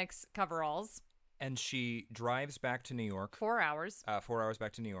mechanic's coveralls. And she drives back to New York. 4 hours. 4 hours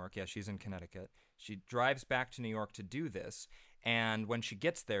back to New York. Yeah, she's in Connecticut. She drives back to New York to do this. And when she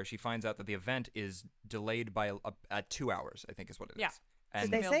gets there, she finds out that the event is delayed by 2 hours, I think is what it is. Yeah.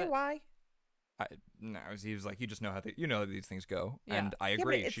 And did they say why? No, he was like, you just know how these things go. Yeah. And I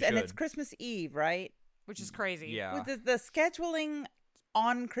agree. And it's Christmas Eve, right? Which is crazy. Yeah. With the scheduling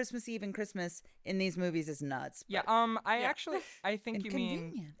on Christmas Eve and Christmas in these movies is nuts. Yeah. I think you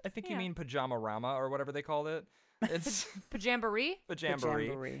mean Pajama-rama or whatever they called it. It's Pajamboree?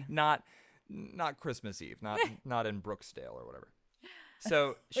 Pajamboree. Not Christmas Eve, not in Brooksdale or whatever.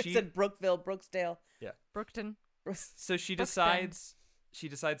 So it's in Brookville, Brooksdale. Yeah. Brookton. So she decides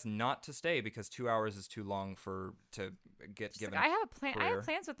not to stay because 2 hours is too long to get given. Like, I have a plan. I have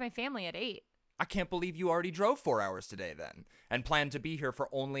plans with my family at 8. I can't believe you already drove 4 hours today then and planned to be here for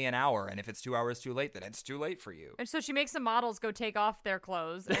only an hour. And if it's 2 hours too late, then it's too late for you. And so she makes the models go take off their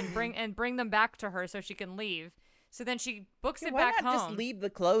clothes and bring them back to her so she can leave. So then she books it back home. Why not just leave the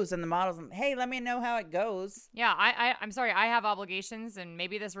clothes and the models? And, hey, let me know how it goes. Yeah, I'm sorry. I have obligations, and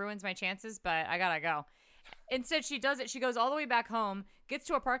maybe this ruins my chances, but I gotta go. Instead, she does it. She goes all the way back home, gets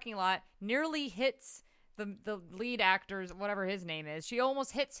to a parking lot, nearly hits the lead actor's, whatever his name is. She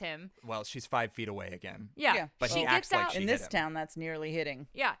almost hits him. Well, she's 5 feet away again. Yeah. But he acts like she hit him. In this town, that's nearly hitting.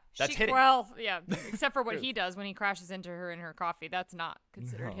 Yeah. That's hitting. Well, yeah, except for what he does when he crashes into her in her coffee. That's not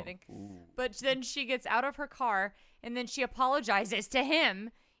considered hitting. Ooh. But then she gets out of her car, and then she apologizes to him,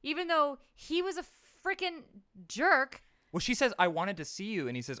 even though he was a freaking jerk. Well, she says, I wanted to see you.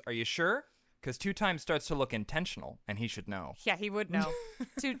 And he says, are you sure? Because 2 times starts to look intentional, and he should know. Yeah, he would know.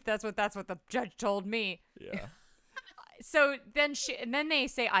 That's what the judge told me. Yeah. so then they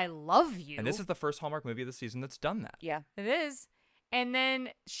say, "I love you." And this is the first Hallmark movie of the season that's done that. Yeah. It is. And then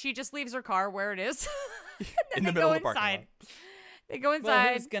she just leaves her car where it is. In the middle of the parking lot. They go Well,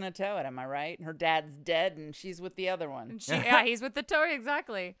 inside. who's gonna tow it? Am I right? Her dad's dead, and she's with the other one. Yeah, he's with the tow.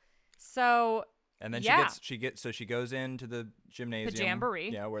 Exactly. So. And then she goes into the gymnasium. The jamboree.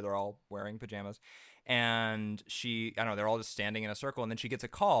 Yeah, where they're all wearing pajamas. And they're all just standing in a circle. And then she gets a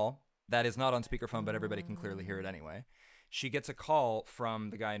call that is not on speakerphone, but everybody can clearly hear it anyway. She gets a call from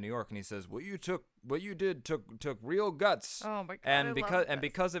the guy in New York, and he says, what you did took real guts. Oh my God, And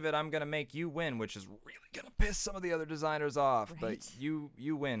because of it, I'm going to make you win, which is really going to piss some of the other designers off. Right? But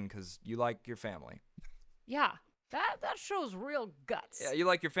you win because you like your family. Yeah. That shows real guts. Yeah, you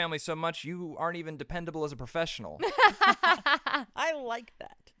like your family so much, you aren't even dependable as a professional. I like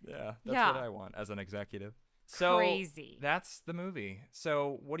that. Yeah, that's what I want as an executive. So crazy. That's the movie.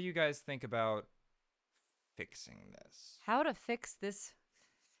 So what do you guys think about fixing this? How to fix this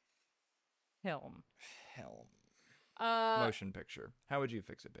film? Motion picture. How would you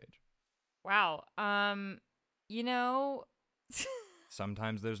fix it, Paige? Wow.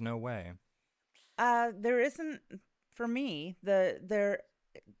 Sometimes there's no way. There isn't, for me,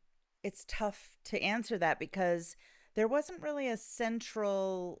 it's tough to answer that because there wasn't really a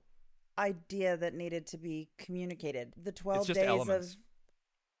central idea that needed to be communicated. The 12 days elements.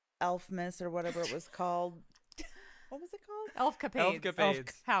 of Elfmas or whatever it was called. What was it called?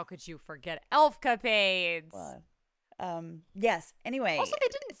 Elfcapades. How could you forget Elfcapades? Yes. Anyway. Also, they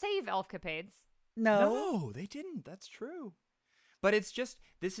didn't save Elfcapades. No, they didn't. That's true. But it's just,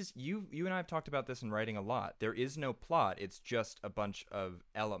 this is, you and I have talked about this in writing a lot. There is no plot. It's just a bunch of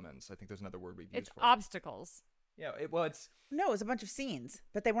elements. I think there's another word we've used It's for it. obstacles. Yeah, it was a bunch of scenes,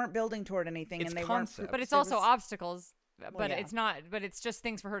 but they weren't building toward anything. It's and they concept. weren't. But it's also obstacles. But yeah. it's not. But it's just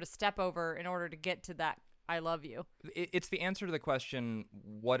things for her to step over in order to get to that I love you. It's the answer to the question,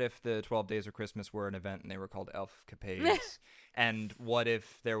 what if the 12 Days of Christmas were an event and they were called Elfcapades? And what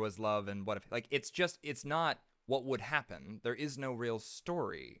if there was love and what if... it's not what would happen. There is no real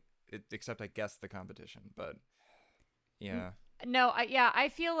story, except I guess the competition. But, yeah. No, I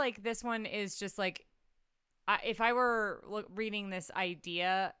feel like this one is just like... if I were reading this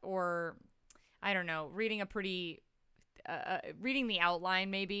idea or, I don't know, reading a pretty... reading the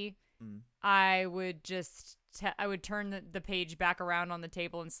outline maybe... I would just I would turn the page back around on the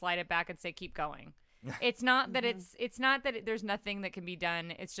table and slide it back and say keep going. It's not that it's not that there's nothing that can be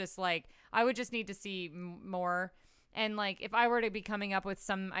done. It's just like I would just need to see more. And like if I were to be coming up with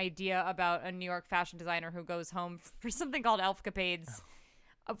some idea about a New York fashion designer who goes home for something called Elfcapades,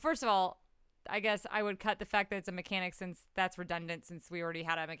 first of all, I guess I would cut the fact that it's a mechanic since that's redundant since we already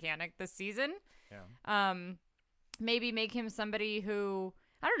had a mechanic this season. Yeah. Maybe make him somebody who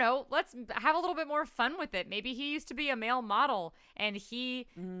I don't know, let's have a little bit more fun with it. Maybe he used to be a male model and he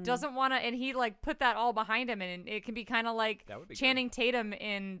doesn't want to, and he like put that all behind him. And it can be kind of like Channing Tatum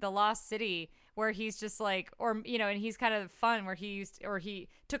in The Lost City where he's just like, or, you know, and he's kind of fun where he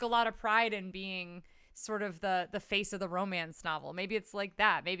took a lot of pride in being sort of the face of the romance novel. Maybe it's like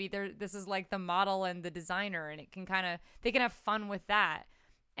that. Maybe this is like the model and the designer and it can they can have fun with that.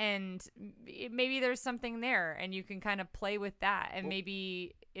 And maybe there's something there and you can kind of play with that. And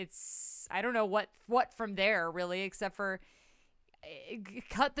maybe it's, I don't know what from there really, except for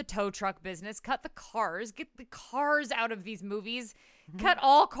cut the tow truck business, cut the cars, get the cars out of these movies, cut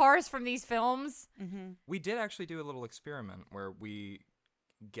all cars from these films. We did actually do a little experiment where we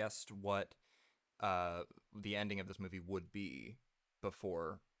guessed what the ending of this movie would be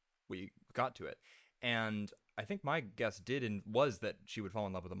before we got to it. And I think my guess was that she would fall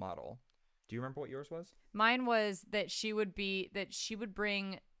in love with a model. Do you remember what yours was? Mine was that she would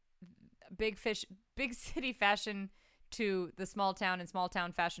bring big city fashion to the small town and small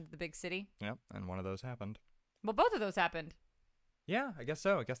town fashion to the big city. Yep, and one of those happened. Well, both of those happened. Yeah, I guess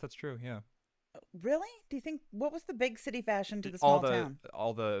so. I guess that's true, yeah. Really? Do you think, what was the big city fashion to the small town?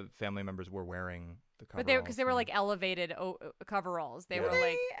 All the family members were wearing the coveralls. But because they were like elevated coveralls. They were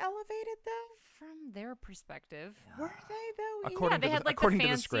like elevated though? From their perspective. Were they though? They had like the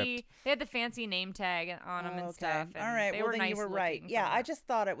fancy, they had the fancy name tag on them and stuff. And all right, they well were then nice you were right. Yeah, looking. I just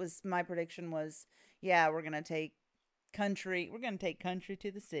thought my prediction was, we're gonna take country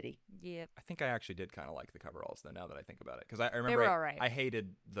to the city. Yep. I think I actually did kind of like the coveralls though. Now that I think about it, because I remember they were all right. I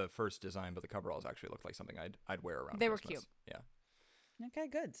hated the first design, but the coveralls actually looked like something I'd wear around. They Christmas. were cute. Yeah. Okay,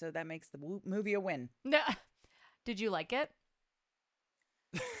 good. So that makes the movie a win. No, did you like it?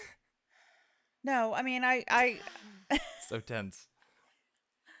 No, I mean I So tense.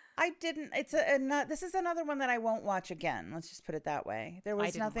 I didn't. This is another one that I won't watch again. Let's just put it that way. There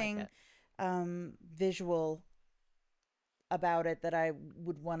was nothing visual about it that I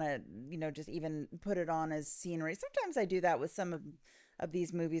would want to, just even put it on as scenery. Sometimes I do that with some of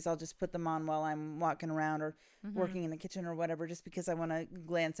these movies. I'll just put them on while I'm walking around or working in the kitchen or whatever, just because I want to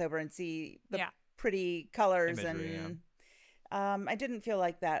glance over and see the pretty colors. Imagery, I didn't feel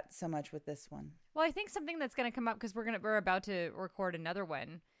like that so much with this one. Well, I think something that's going to come up, because we're about to record another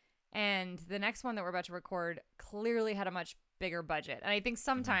one, and the next one that we're about to record clearly had a much bigger budget. And I think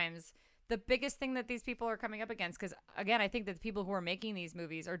sometimes the biggest thing that these people are coming up against, because again, I think that the people who are making these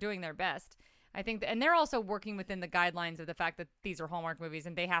movies are doing their best. I think and they're also working within the guidelines of the fact that these are Hallmark movies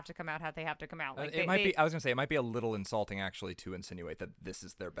and they have to come out how they have to come out. Like I was going to say, it might be a little insulting actually to insinuate that this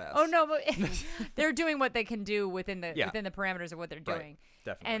is their best. Oh no, but they're doing what they can do within the parameters of what they're doing. Right.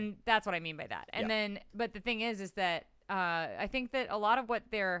 Definitely. And that's what I mean by that. And then, but the thing is that I think that a lot of what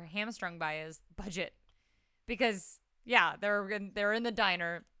they're hamstrung by is budget, because they're in the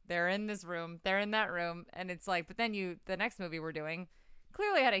diner, they're in this room, they're in that room, and it's like, but then the next movie we're doing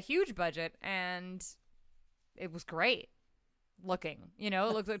clearly had a huge budget and it was great looking. It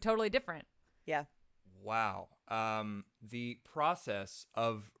looked like totally different. Yeah. Wow. The process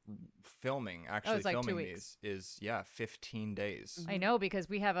of filming, filming these is 15 days. I know, because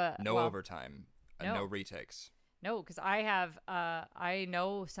we have no overtime, no retakes. No, because I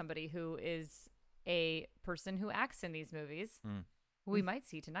know somebody who is a person who acts in these movies, who we might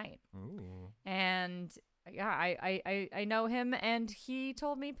see tonight. Ooh. And I know him, and he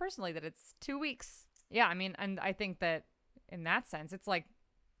told me personally that it's 2 weeks. Yeah, I mean, and I think that in that sense, it's like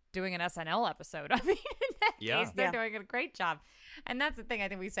doing an SNL episode. I mean, in that case, they're doing a great job. And that's the thing. I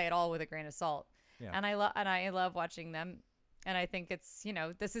think we say it all with a grain of salt. Yeah. And I love watching them. And I think it's,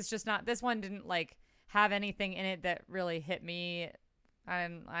 this one didn't like have anything in it that really hit me. I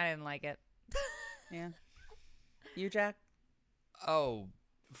didn't like it. Yeah. You, Jack? Oh,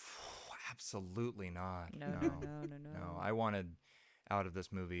 absolutely not. No. I wanted out of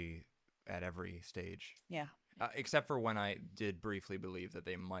this movie at every stage. Yeah. Except for when I did briefly believe that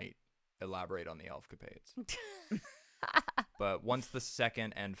they might elaborate on the elfcapades. But once the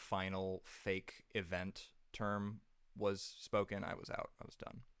second and final fake event term was spoken, I was out. I was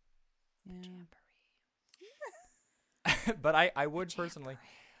done. Yeah. But I would personally...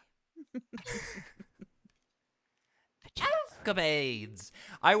 Elfcapades!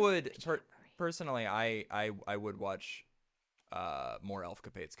 I would... Personally, I would watch more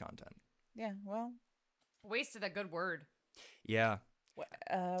elfcapades content. Yeah, well... Wasted a good word. Yeah.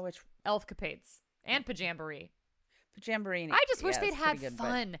 Which... Elfcapades. And Pajamboree. Pajamboree. I just wish they'd had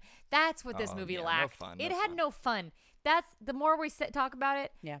fun. That's what this movie lacked. It had no fun. That's the more we talk about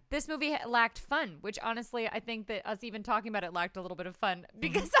it. Yeah. This movie lacked fun, which honestly, I think that us even talking about it lacked a little bit of fun,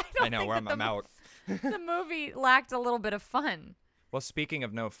 because I know where I'm out. The movie lacked a little bit of fun. Well, speaking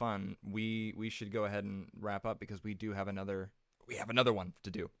of no fun, we should go ahead and wrap up, because we do have another one to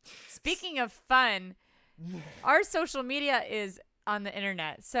do. Speaking of fun, our social media is on the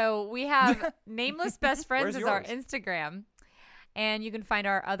internet. So we have Nameless Best Friends as our Instagram, and you can find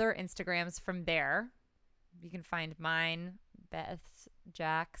our other Instagrams from there. You can find mine, Beth's,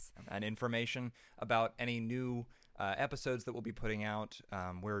 Jack's. And information about any new episodes that we'll be putting out.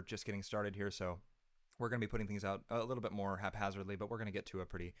 We're just getting started here, so we're going to be putting things out a little bit more haphazardly, but we're going to get to a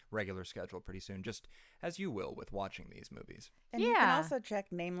pretty regular schedule pretty soon, just as you will with watching these movies. And you can also check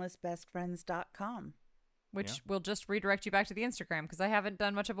namelessbestfriends.com. Which will just redirect you back to the Instagram, because I haven't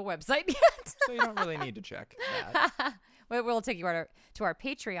done much of a website yet. So you don't really need to check that. Well, it will take you to our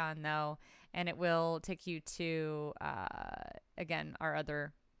Patreon, though, and it will take you to, again, our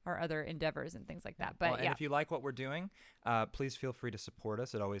other endeavors and things like that. But and if you like what we're doing, please feel free to support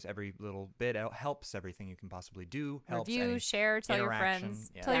us. Every little bit helps. Everything you can possibly do helps. Review, share, tell your friends,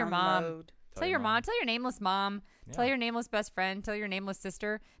 tell your mom. Tell your mom. Tell your nameless mom. Yeah. Tell your nameless best friend. Tell your nameless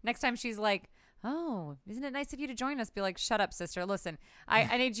sister. Next time she's like, oh, isn't it nice of you to join us? Be like, shut up, sister. Listen,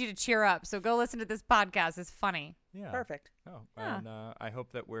 I need you to cheer up. So go listen to this podcast. It's funny. Yeah. Perfect. Oh, yeah. And I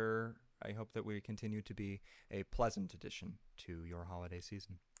hope that we continue to be a pleasant addition to your holiday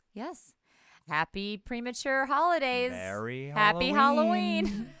season. Yes. Happy premature holidays. Merry Happy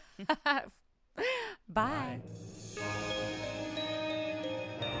Halloween. Bye.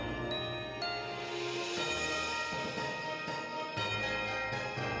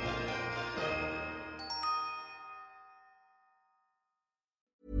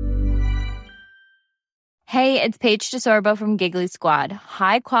 Hey, it's Paige DeSorbo from Giggly Squad.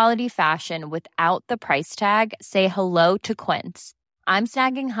 High quality fashion without the price tag. Say hello to Quince. I'm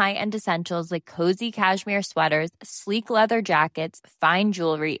snagging high-end essentials like cozy cashmere sweaters, sleek leather jackets, fine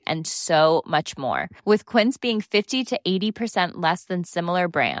jewelry, and so much more. With Quince being 50 to 80% less than similar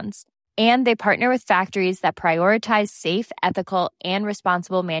brands. And they partner with factories that prioritize safe, ethical, and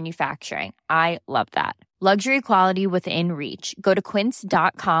responsible manufacturing. I love that. Luxury quality within reach. Go to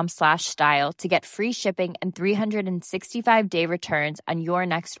quince.com/style to get free shipping and 365-day returns on your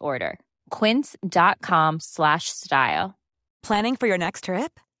next order. Quince.com/style. Planning for your next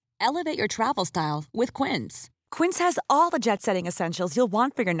trip? Elevate your travel style with Quince. Quince has all the jet-setting essentials you'll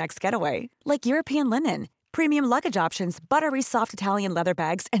want for your next getaway, like European linen, premium luggage options, buttery soft Italian leather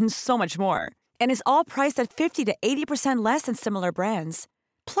bags, and so much more. And is all priced at 50 to 80% less than similar brands.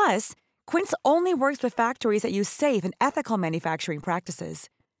 Plus, Quince only works with factories that use safe and ethical manufacturing practices.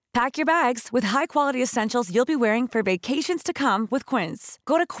 Pack your bags with high-quality essentials you'll be wearing for vacations to come with Quince.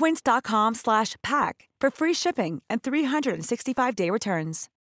 Go to quince.com/pack for free shipping and 365-day returns.